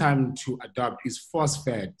long time to adopt is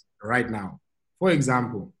force-fed right now. For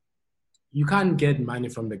example, you can't get money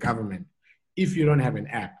from the government if you don't have an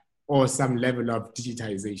app or some level of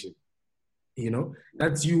digitization.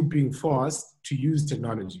 That's you being forced to use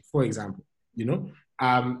technology, for example.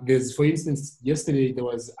 There's, for instance, yesterday there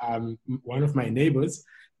was one of my neighbors,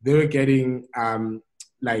 they were getting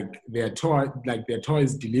their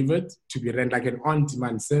toys delivered to be rent, like an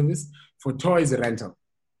on-demand service for toys rental.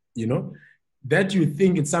 That you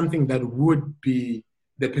think it's something that would be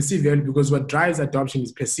the perceived value, because what drives adoption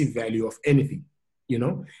is perceived value of anything,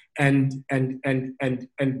 and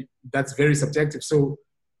that's very subjective. So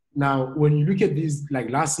now when you look at these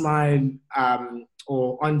like last mile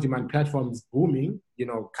or on-demand platforms booming,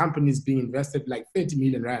 companies being invested like 30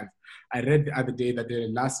 million rand. I read the other day that the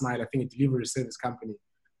last mile, I think a delivery service company,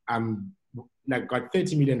 got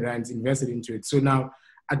 30 million rands invested into it. So now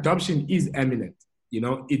adoption is imminent.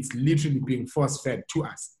 It's literally being force-fed to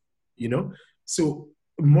us. So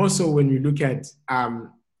more so when we look at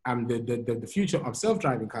the future of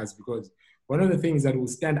self-driving cars, because one of the things that will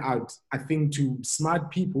stand out, I think, to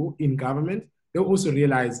smart people in government, they'll also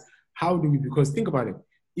realize because think about it,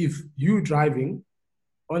 if you driving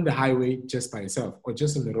on the highway just by yourself or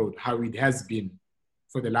just on the road, how it has been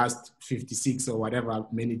for the last 56 or whatever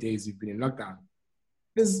many days you've been in lockdown,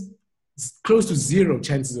 there's close to zero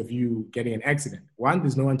chances of you getting an accident. One,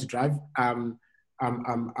 there's no one to drive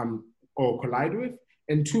or collide with.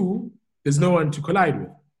 And two, there's no one to collide with,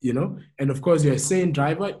 And of course, you're a sane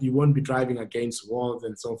driver, you won't be driving against walls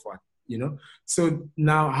and so forth, So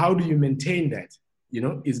now how do you maintain that,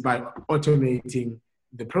 is by automating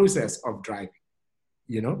the process of driving,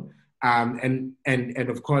 and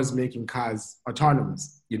of course, making cars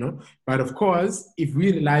autonomous, But of course, if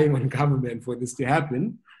we're relying on government for this to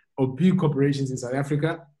happen, or big corporations in South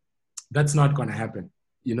Africa, that's not going to happen,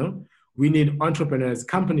 We need entrepreneurs,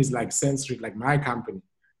 companies like Sensorit, like my company,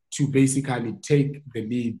 to basically take the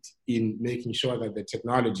lead in making sure that the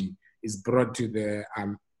technology is brought to the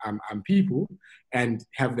people, and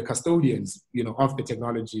have the custodians, of the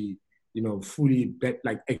technology, fully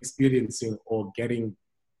experiencing or getting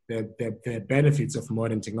the benefits of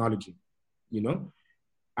modern technology,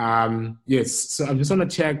 Yes, so I'm just going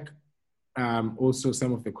to check also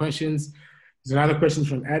some of the questions. There's another question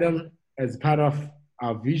from Adam. As part of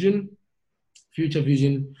our future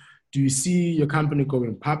vision, do you see your company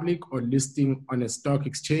going public or listing on a stock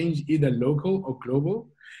exchange, either local or global,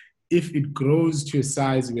 if it grows to a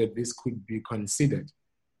size where this could be considered?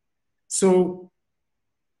 So,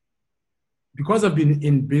 because I've been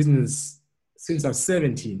in business since I was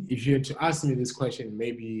 17, if you had to ask me this question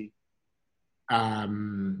maybe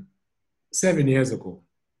 7 years ago,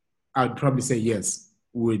 I would probably say yes,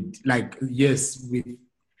 yes,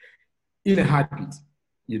 in a heartbeat,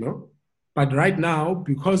 But right now,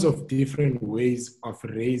 because of different ways of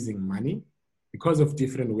raising money, because of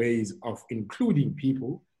different ways of including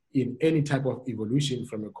people in any type of evolution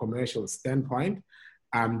from a commercial standpoint,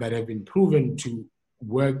 that have been proven to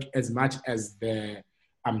work as much as the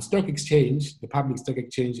stock exchange, the public stock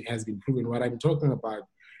exchange, has been proven. What I'm talking about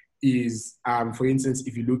is, for instance,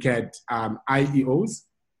 if you look at IEOs,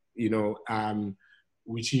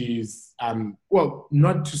 which is,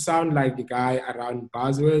 not to sound like the guy around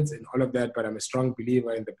buzzwords and all of that, but I'm a strong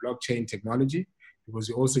believer in the blockchain technology, because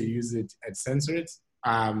we also use it at Sensorit.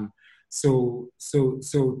 So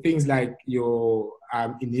things like your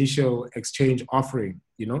initial exchange offering,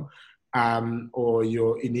 or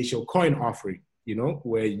your initial coin offering, you know,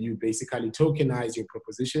 where you basically tokenize your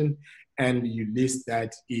proposition and you list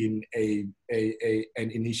that in an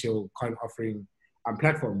initial coin offering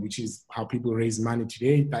platform, which is how people raise money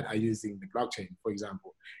today that are using the blockchain, for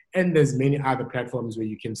example. And there's many other platforms where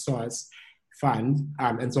you can source, fund,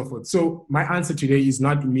 and so forth. So my answer today is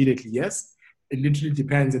not immediately yes. It literally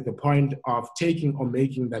depends at the point of taking or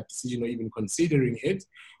making that decision or even considering it,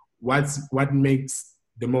 what makes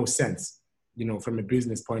the most sense, you know, from a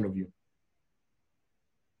business point of view.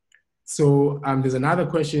 So there's another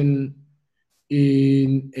question: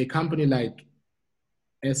 in a company like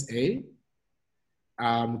SA,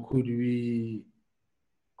 could we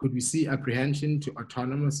see apprehension to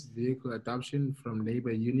autonomous vehicle adoption from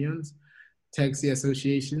labor unions, taxi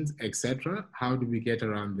associations, etc.? How do we get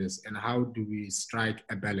around this, and how do we strike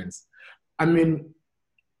a balance? I mean,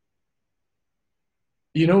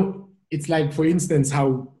 you know, it's like, for instance,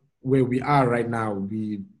 where we are right now,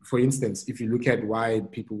 for instance, if you look at why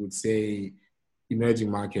people would say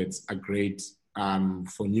emerging markets are great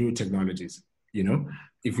for new technologies, you know,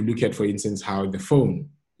 if you look at, for instance, how the phone,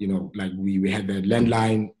 you know, like we had the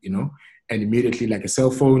landline, you know, and immediately like a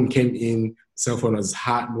cell phone came in, cell phone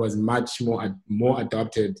was much more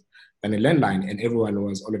adopted than a landline, and everyone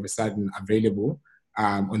was all of a sudden available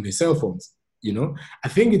on their cell phones. You know, I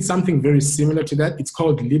think it's something very similar to that. It's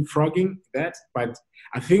called leapfrogging that, but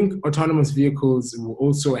I think autonomous vehicles will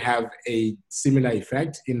also have a similar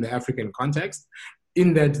effect in the African context,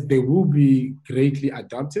 in that they will be greatly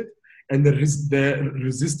adopted, and the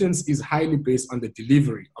resistance is highly based on the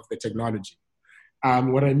delivery of the technology.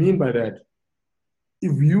 What I mean by that,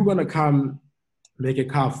 if you're gonna come make a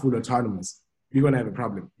car full autonomous, you're gonna have a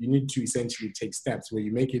problem. You need to essentially take steps where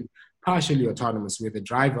you make it partially autonomous, where the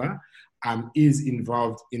driver is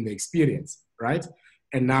involved in the experience, right?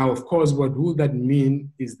 And now, of course, what will that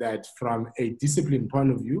mean is that from a discipline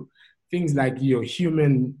point of view, things like your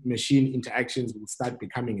human-machine interactions will start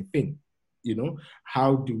becoming a thing. You know,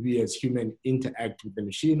 how do we as humans interact with the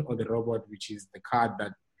machine or the robot, which is the car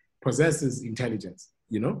that possesses intelligence,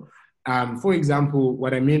 you know? For example,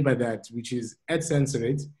 what I mean by that, which is at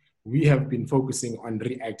Sensorate, we have been focusing on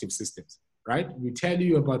reactive systems, right? We tell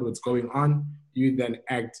you about what's going on, you then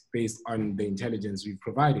act based on the intelligence we've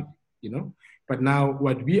provided, you know? But now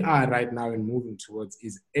what we are right now and moving towards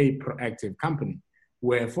is a proactive company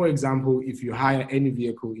where, for example, if you hire any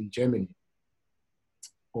vehicle in Germany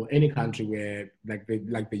or any country where, like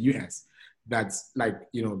the US, that's like,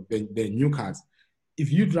 you know, the new cars, if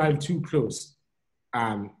you drive too close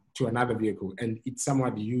to another vehicle and it's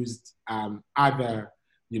somewhat used other,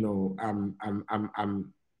 you know,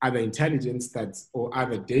 other intelligence or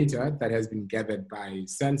other data that has been gathered by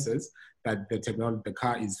sensors that the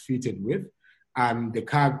car is fitted with, the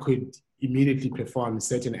car could immediately perform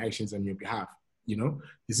certain actions on your behalf. You know,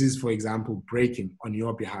 this is, for example, braking on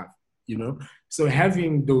your behalf. You know, so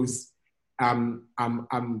having those,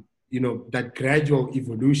 you know, that gradual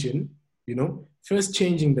evolution. You know, first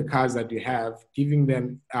changing the cars that you have, giving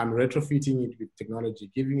them, retrofitting it with technology,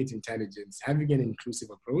 giving it intelligence, having an inclusive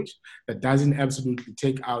approach that doesn't absolutely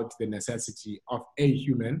take out the necessity of a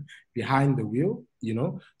human behind the wheel, you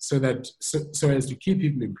know, so as to keep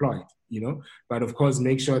people employed, you know, but of course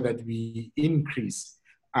make sure that we increase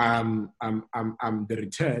the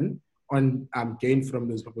return on gain from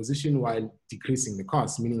those proposition while decreasing the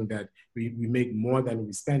cost, meaning that we make more than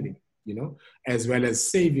we're spending, you know, as well as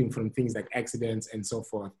saving from things like accidents and so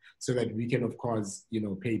forth, so that we can, of course, you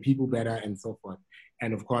know, pay people better and so forth.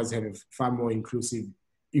 And of course, have a far more inclusive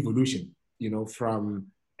evolution, you know, from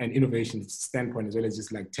an innovation standpoint, as well as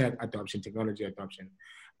just like tech adoption, technology adoption.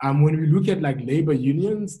 When we look at like labor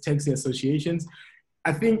unions, taxi associations,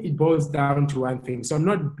 I think it boils down to one thing. So I'm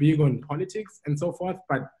not big on politics and so forth,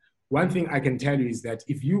 but one thing I can tell you is that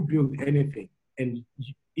if you build anything and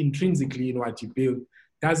intrinsically in what you build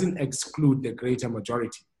doesn't exclude the greater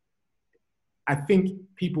majority, I think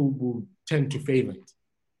people will tend to favor it,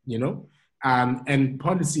 you know? And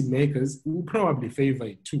policymakers will probably favor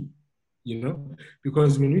it too, you know?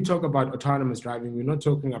 Because when we talk about autonomous driving, we're not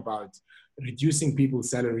talking about reducing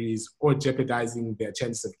people's salaries or jeopardizing their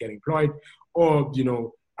chances of getting employed or, you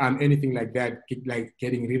know, anything like that, like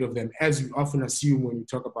getting rid of them, as we often assume when we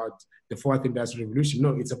talk about the fourth industrial revolution.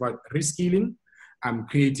 No, it's about reskilling,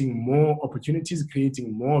 creating more opportunities,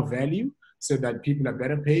 creating more value so that people are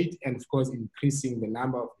better paid, and of course, increasing the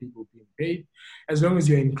number of people being paid. As long as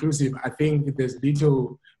you're inclusive, I think there's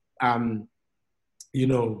little, you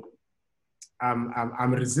know,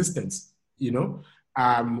 resistance, you know.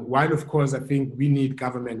 While of course, I think we need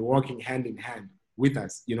government working hand in hand with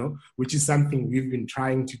us, you know, which is something we've been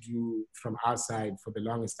trying to do from our side for the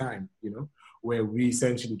longest time, you know. where we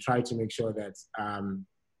essentially try to make sure that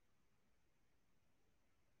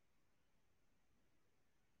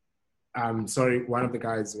sorry, one of the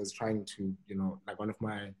guys was trying to, like one of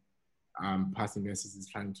my past investors is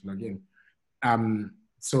trying to log in.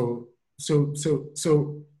 So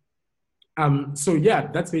yeah,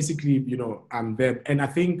 that's basically, there. And I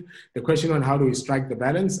think the question on how do we strike the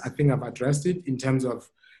balance, I think I've addressed it in terms of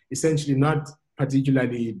essentially not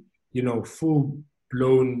particularly,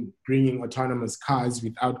 full-blown bringing autonomous cars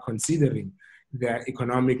without considering their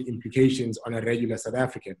economic implications on a regular South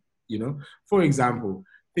African, For example,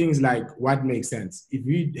 things like what makes sense. If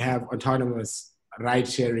we have autonomous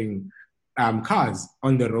ride-sharing cars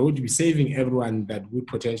on the road, we're saving everyone that would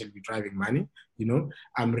potentially be driving money,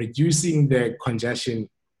 reducing the congestion,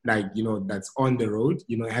 that's on the road,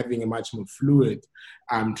 having a much more fluid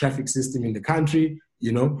traffic system in the country,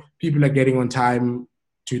 people are getting on time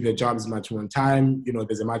to their jobs much more on time,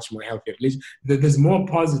 there's a much more healthier relationship. There's more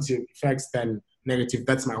positive effects than negative.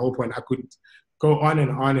 That's my whole point. I could go on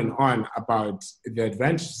and on and on about the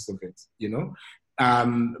advantages of it,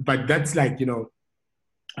 but that's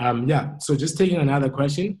so just taking another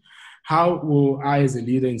question, how will I as a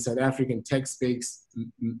leader in South African tech space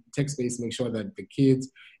make sure that the kids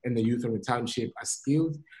and the youth of the township are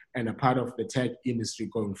skilled and a part of the tech industry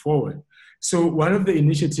going forward? So one of the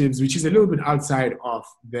initiatives, which is a little bit outside of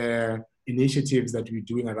the initiatives that we're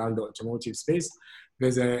doing around the automotive space,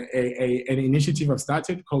 there's an initiative I've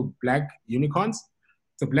started called Black Unicorns.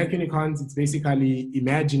 So Black Unicorns, it's basically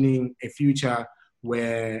imagining a future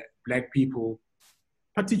where Black people,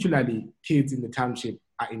 particularly kids in the township,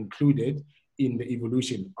 are included in the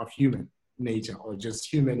evolution of human nature or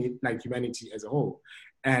just humanity as a whole.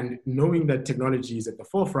 And knowing that technology is at the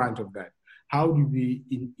forefront of that, how do we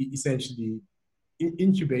essentially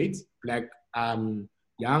incubate Black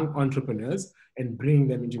young entrepreneurs and bring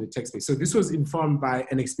them into the tech space? So this was informed by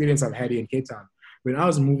an experience I've had in Cape Town. When I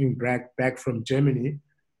was moving back from Germany,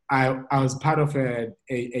 I was part of a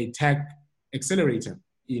tech accelerator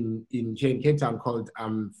in Cape Town called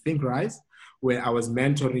ThinkRise, where I was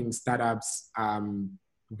mentoring startups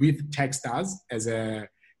with Techstars as the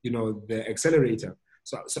accelerator.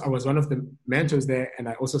 So I was one of the mentors there, and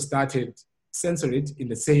I also started Sensorit in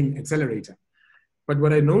the same accelerator. But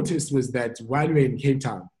what I noticed was that while we were in Cape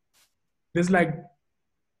Town, there's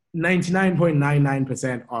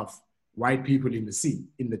 99.99% of white people in the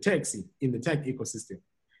tech ecosystem.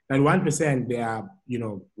 That 1%, they are,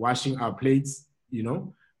 washing our plates,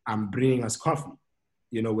 bringing us coffee,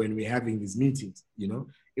 when we're having these meetings,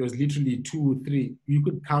 It was literally 2 or 3, you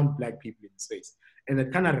could count Black people in the space. And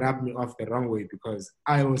that kind of rubbed me off the wrong way because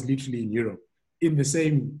I was literally in Europe in the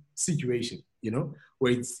same situation,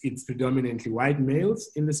 where it's predominantly white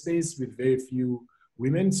males in the space with very few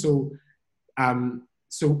women. So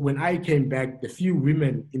when I came back, the few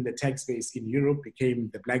women in the tech space in Europe became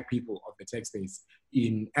the Black people of the tech space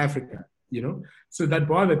in Africa, So that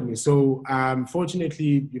bothered me. So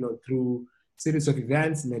fortunately, through series of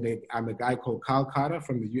events, I'm a guy called Carl Carter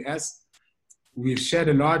from the US. We've shared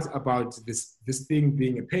a lot about this thing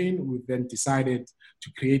being a pain. We've then decided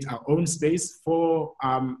to create our own space for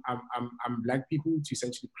Black people to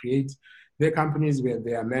essentially create their companies where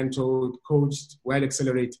they are mentored, coached,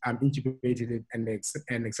 accelerated, incubated, and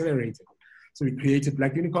accelerated. So we created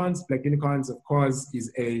Black Unicorns. Black Unicorns, of course, is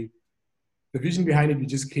the vision behind it. We're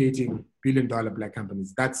just creating billion-dollar Black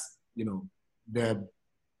companies. That's, the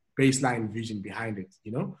baseline vision behind it,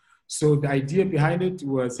 So the idea behind it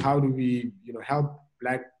was how do we, help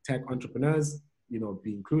Black tech entrepreneurs,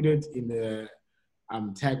 be included in the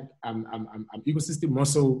tech ecosystem. More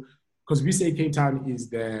so, because we say Cape Town is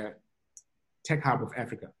the tech hub of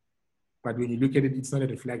Africa, but when you look at it, it's not a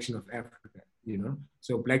reflection of Africa,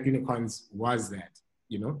 So Black Unicorns was that,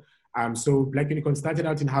 So Black Unicorns started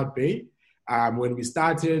out in Hout Bay. When we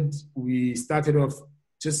started off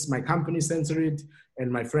just my company, Sensorit,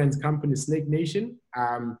 and my friend's company, Snake Nation.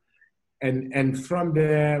 And from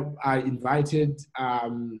there, I invited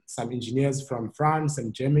some engineers from France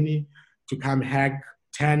and Germany to come hack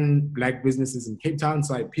 10 Black businesses in Cape Town.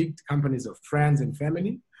 So I picked companies of friends and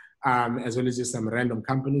family, as well as just some random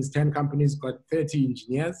companies. 10 companies got 30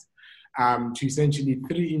 engineers, to essentially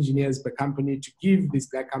 3 engineers per company to give these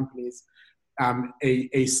Black companies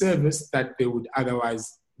a service that they would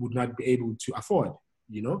otherwise would not be able to afford,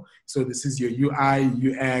 So this is your UI,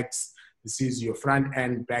 UX, this is your front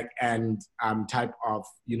end, back end type of,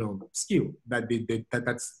 skill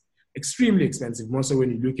that's extremely expensive. More so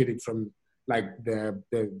when you look at it from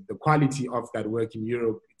the quality of that work in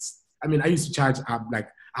Europe. I used to charge up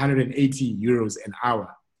 180 euros an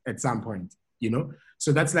hour at some point,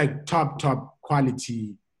 So that's top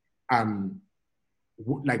quality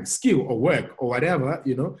like skill or work or whatever,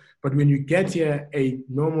 you know. But when you get here, a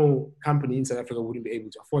normal company in South Africa wouldn't be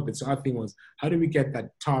able to afford that. So our thing was, how do we get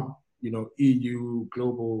that top, you know, EU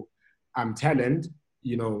global talent,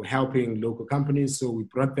 you know, helping local companies? So we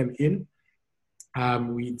brought them in.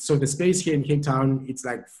 So the space here in Cape Town, it's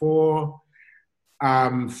like four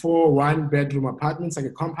 1-bedroom apartments, like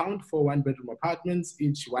a compound, 4 1-bedroom apartments.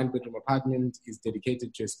 Each 1-bedroom apartment is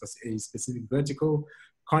dedicated to a specific vertical.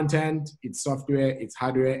 Content, it's software, it's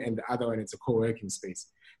hardware, and the other one, it's a co-working space.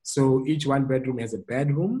 So each 1-bedroom has a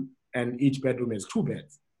bedroom, and each bedroom has 2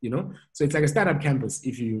 beds, you know? So it's like a startup campus,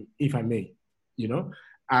 if I may, you know?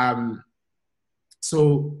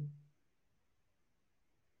 So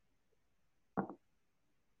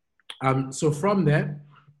from there,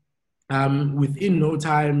 within no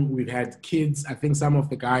time, we've had kids. I think some of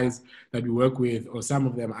the guys that we work with, or some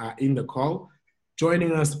of them are in the call,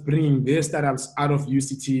 joining us, bringing their startups out of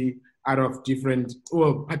UCT, out of different,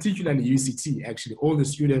 well, particularly UCT, actually. All the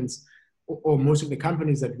students, or most of the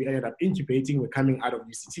companies that we ended up incubating were coming out of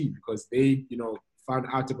UCT because they, you know, found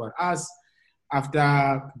out about us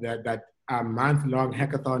after that month-long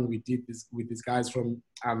hackathon we did this with these guys from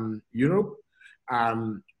Europe,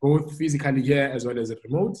 both physically here as well as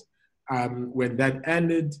remote. When that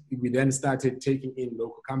ended, we then started taking in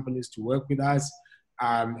local companies to work with us.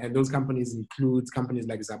 And those companies include companies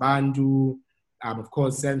like Zabantu, of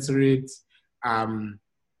course, Sensorit,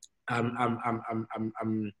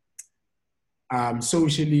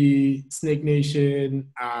 Socially, Snake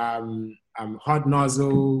Nation, Hot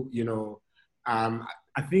Nozzle, you know.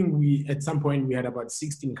 I think at some point we had about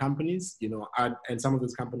 16 companies, you know, and some of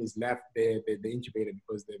those companies left the incubator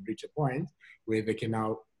because they've reached a point where they can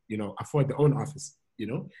now, you know, afford their own office, you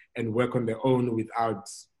know, and work on their own without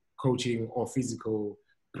coaching or physical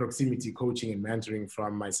proximity coaching and mentoring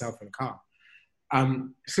from myself and Carl.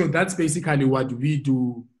 So that's basically what we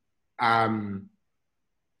do, answering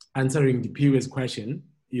the previous question,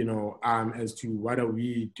 you know, as to what are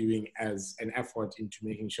we doing as an effort into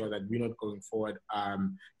making sure that we're not going forward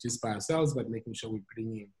just by ourselves, but making sure we're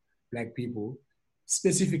bringing Black people,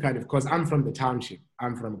 specifically, because I'm from the township,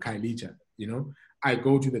 I'm from Khayelitsha, you know. I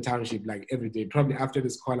go to the township like every day. Probably after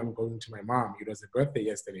this call, I'm going to my mom. It was her birthday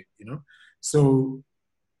yesterday, you know. So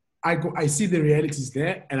I see the realities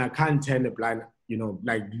there, and I can't turn a blind, you know,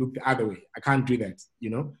 like look the other way. I can't do that,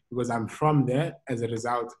 you know, because I'm from there. As a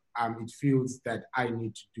result, it feels that I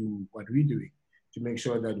need to do what we're doing to make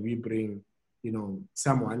sure that we bring, you know,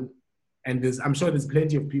 someone. And I'm sure there's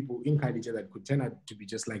plenty of people in Khayelitsha that could turn out to be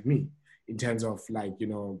just like me in terms of, like, you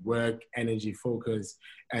know, work, energy, focus,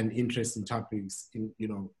 and interest in topics, you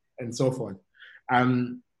know, and so forth.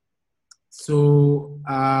 We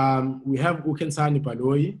have Ukensani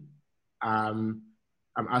Baloyi. I'm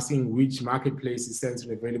asking which marketplace is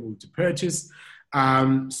Sensorit available to purchase.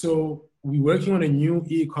 So we're working on a new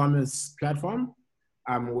e-commerce platform,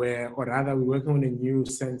 we're working on a new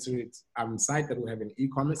Sensorit site that will have an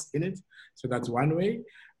e-commerce in it. So that's one way.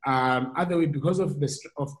 Other way, because of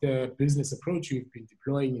the business approach we've been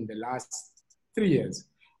deploying in the last 3 years,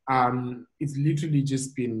 it's literally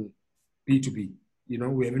just been B2B. You know,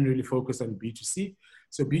 we haven't really focused on B2C.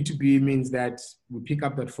 So B2B means that we pick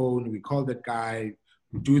up that phone, we call that guy,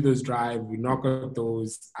 we do those drives, we knock out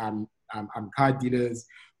those car dealers,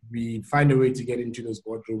 we find a way to get into those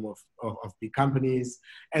boardroom of big companies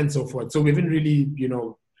and so forth. So we haven't really, you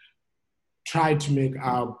know, tried to make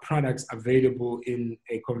our products available in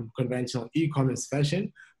a conventional e-commerce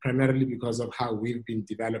fashion, primarily because of how we've been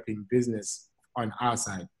developing business on our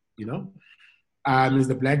side, you know. Is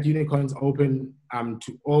the Black Unicorns open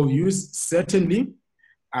to all youth? Certainly.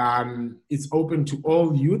 It's open to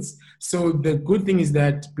all youths. So the good thing is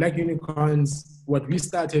that Black Unicorns, what we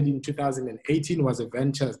started in 2018 was a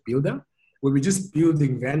ventures builder, where we're just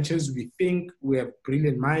building ventures. We think we have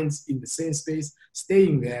brilliant minds in the same space,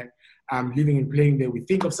 staying there, living and playing there. We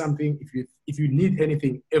think of something. If you need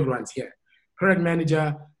anything, everyone's here. Product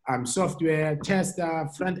manager, software, tester,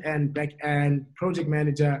 front end, back end, project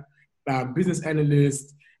manager, business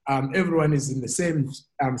analyst. Everyone is in the same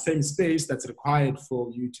space that's required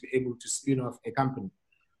for you to be able to spin off a company.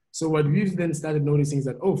 So what we've then started noticing is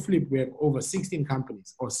that, flip, we have over 16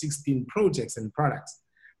 companies or 16 projects and products,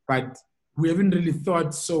 but we haven't really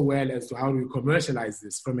thought so well as to how do we commercialize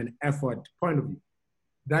this from an effort point of view.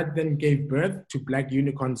 That then gave birth to Black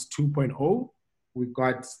Unicorns 2.0. We've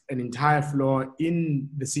got an entire floor in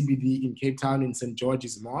the CBD in Cape Town in St.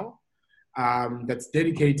 George's Mall that's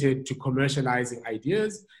dedicated to commercializing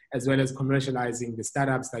ideas as well as commercializing the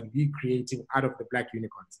startups that we're creating out of the Black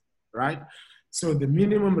Unicorns, right? So the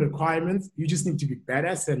minimum requirements, you just need to be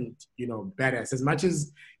badass and, badass. As much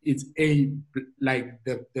as it's like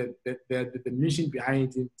the mission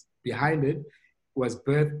behind it was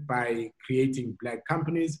birthed by creating Black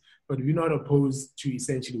companies, but we're not opposed to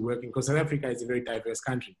essentially working, because South Africa is a very diverse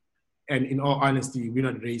country. And in all honesty, we're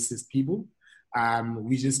not racist people.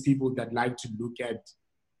 We're just people that like to look at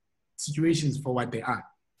situations for what they are.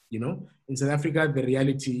 In South Africa, the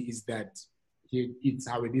reality is that it's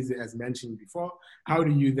how it is, as mentioned before. How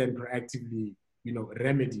do you then proactively,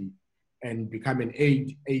 remedy and become an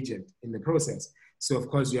agent in the process? So of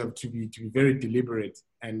course you have to be very deliberate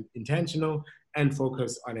and intentional and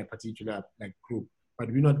focus on a particular group. But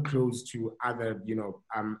we're not close to other,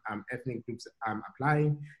 ethnic groups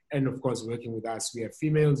applying. And of course, working with us, we have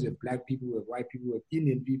females, we have Black people, we have white people, we have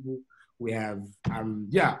Indian people, we have,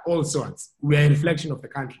 all sorts. We're a reflection of the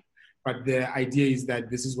country. But the idea is that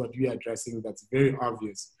this is what we are addressing that's very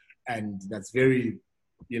obvious and that's very,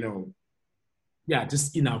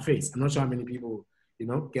 just in our face. I'm not sure how many people,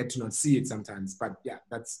 get to not see it sometimes, but yeah,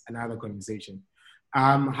 that's another conversation.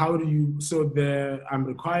 So the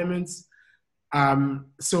requirements,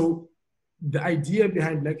 so the idea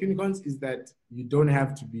behind Black Unicorns is that you don't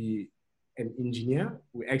have to be an engineer.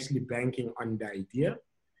 We're actually banking on the idea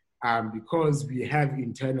because we have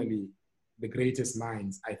internally the greatest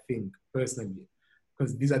minds, I think, personally,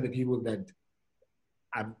 because these are the people that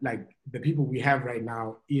are the people we have right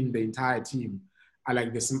now in the entire team are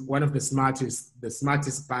one of the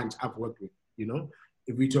smartest bunch I've worked with,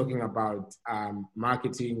 If we're talking about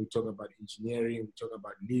marketing, we talk about engineering, we talk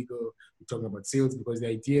about legal, we talk about sales, because the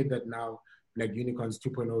idea that now Black Unicorns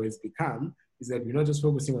 2.0 has become is that we're not just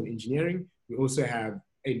focusing on engineering, we also have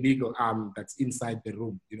a legal arm that's inside the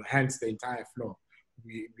room, hence the entire floor.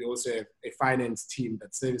 We also have a finance team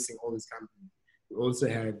that's servicing all these companies. We also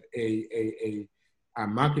have a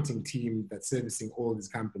marketing team that's servicing all these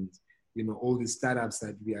companies, all these startups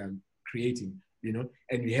that we are creating,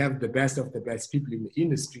 and we have the best of the best people in the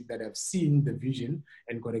industry that have seen the vision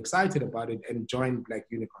and got excited about it and joined Black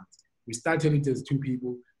Unicorns. We started it as 2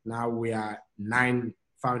 people. Now we are 9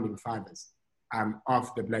 founding fathers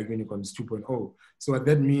of the Black Unicorns 2.0. So what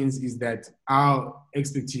that means is that our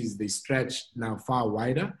expertise, they stretch now far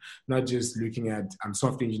wider, not just looking at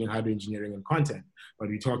software engineering, hardware engineering, and content, but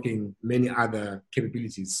we're talking many other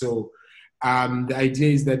capabilities. So the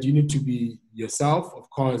idea is that you need to be yourself, of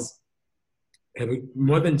course, have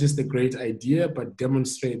more than just a great idea, but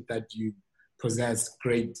demonstrate that you possess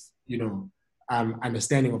great,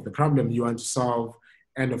 understanding of the problem you want to solve,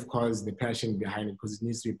 and of course the passion behind it, because it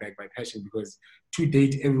needs to be backed by passion. Because to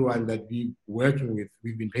date, everyone that we're working with,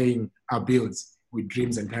 we've been paying our bills with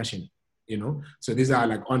dreams and passion, So these are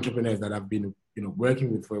entrepreneurs that I've been, working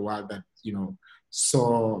with for a while that,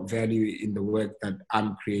 saw value in the work that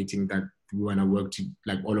I'm creating, that we want to work to,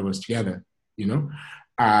 all of us together,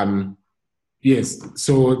 Yes.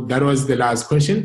 So that was the last question.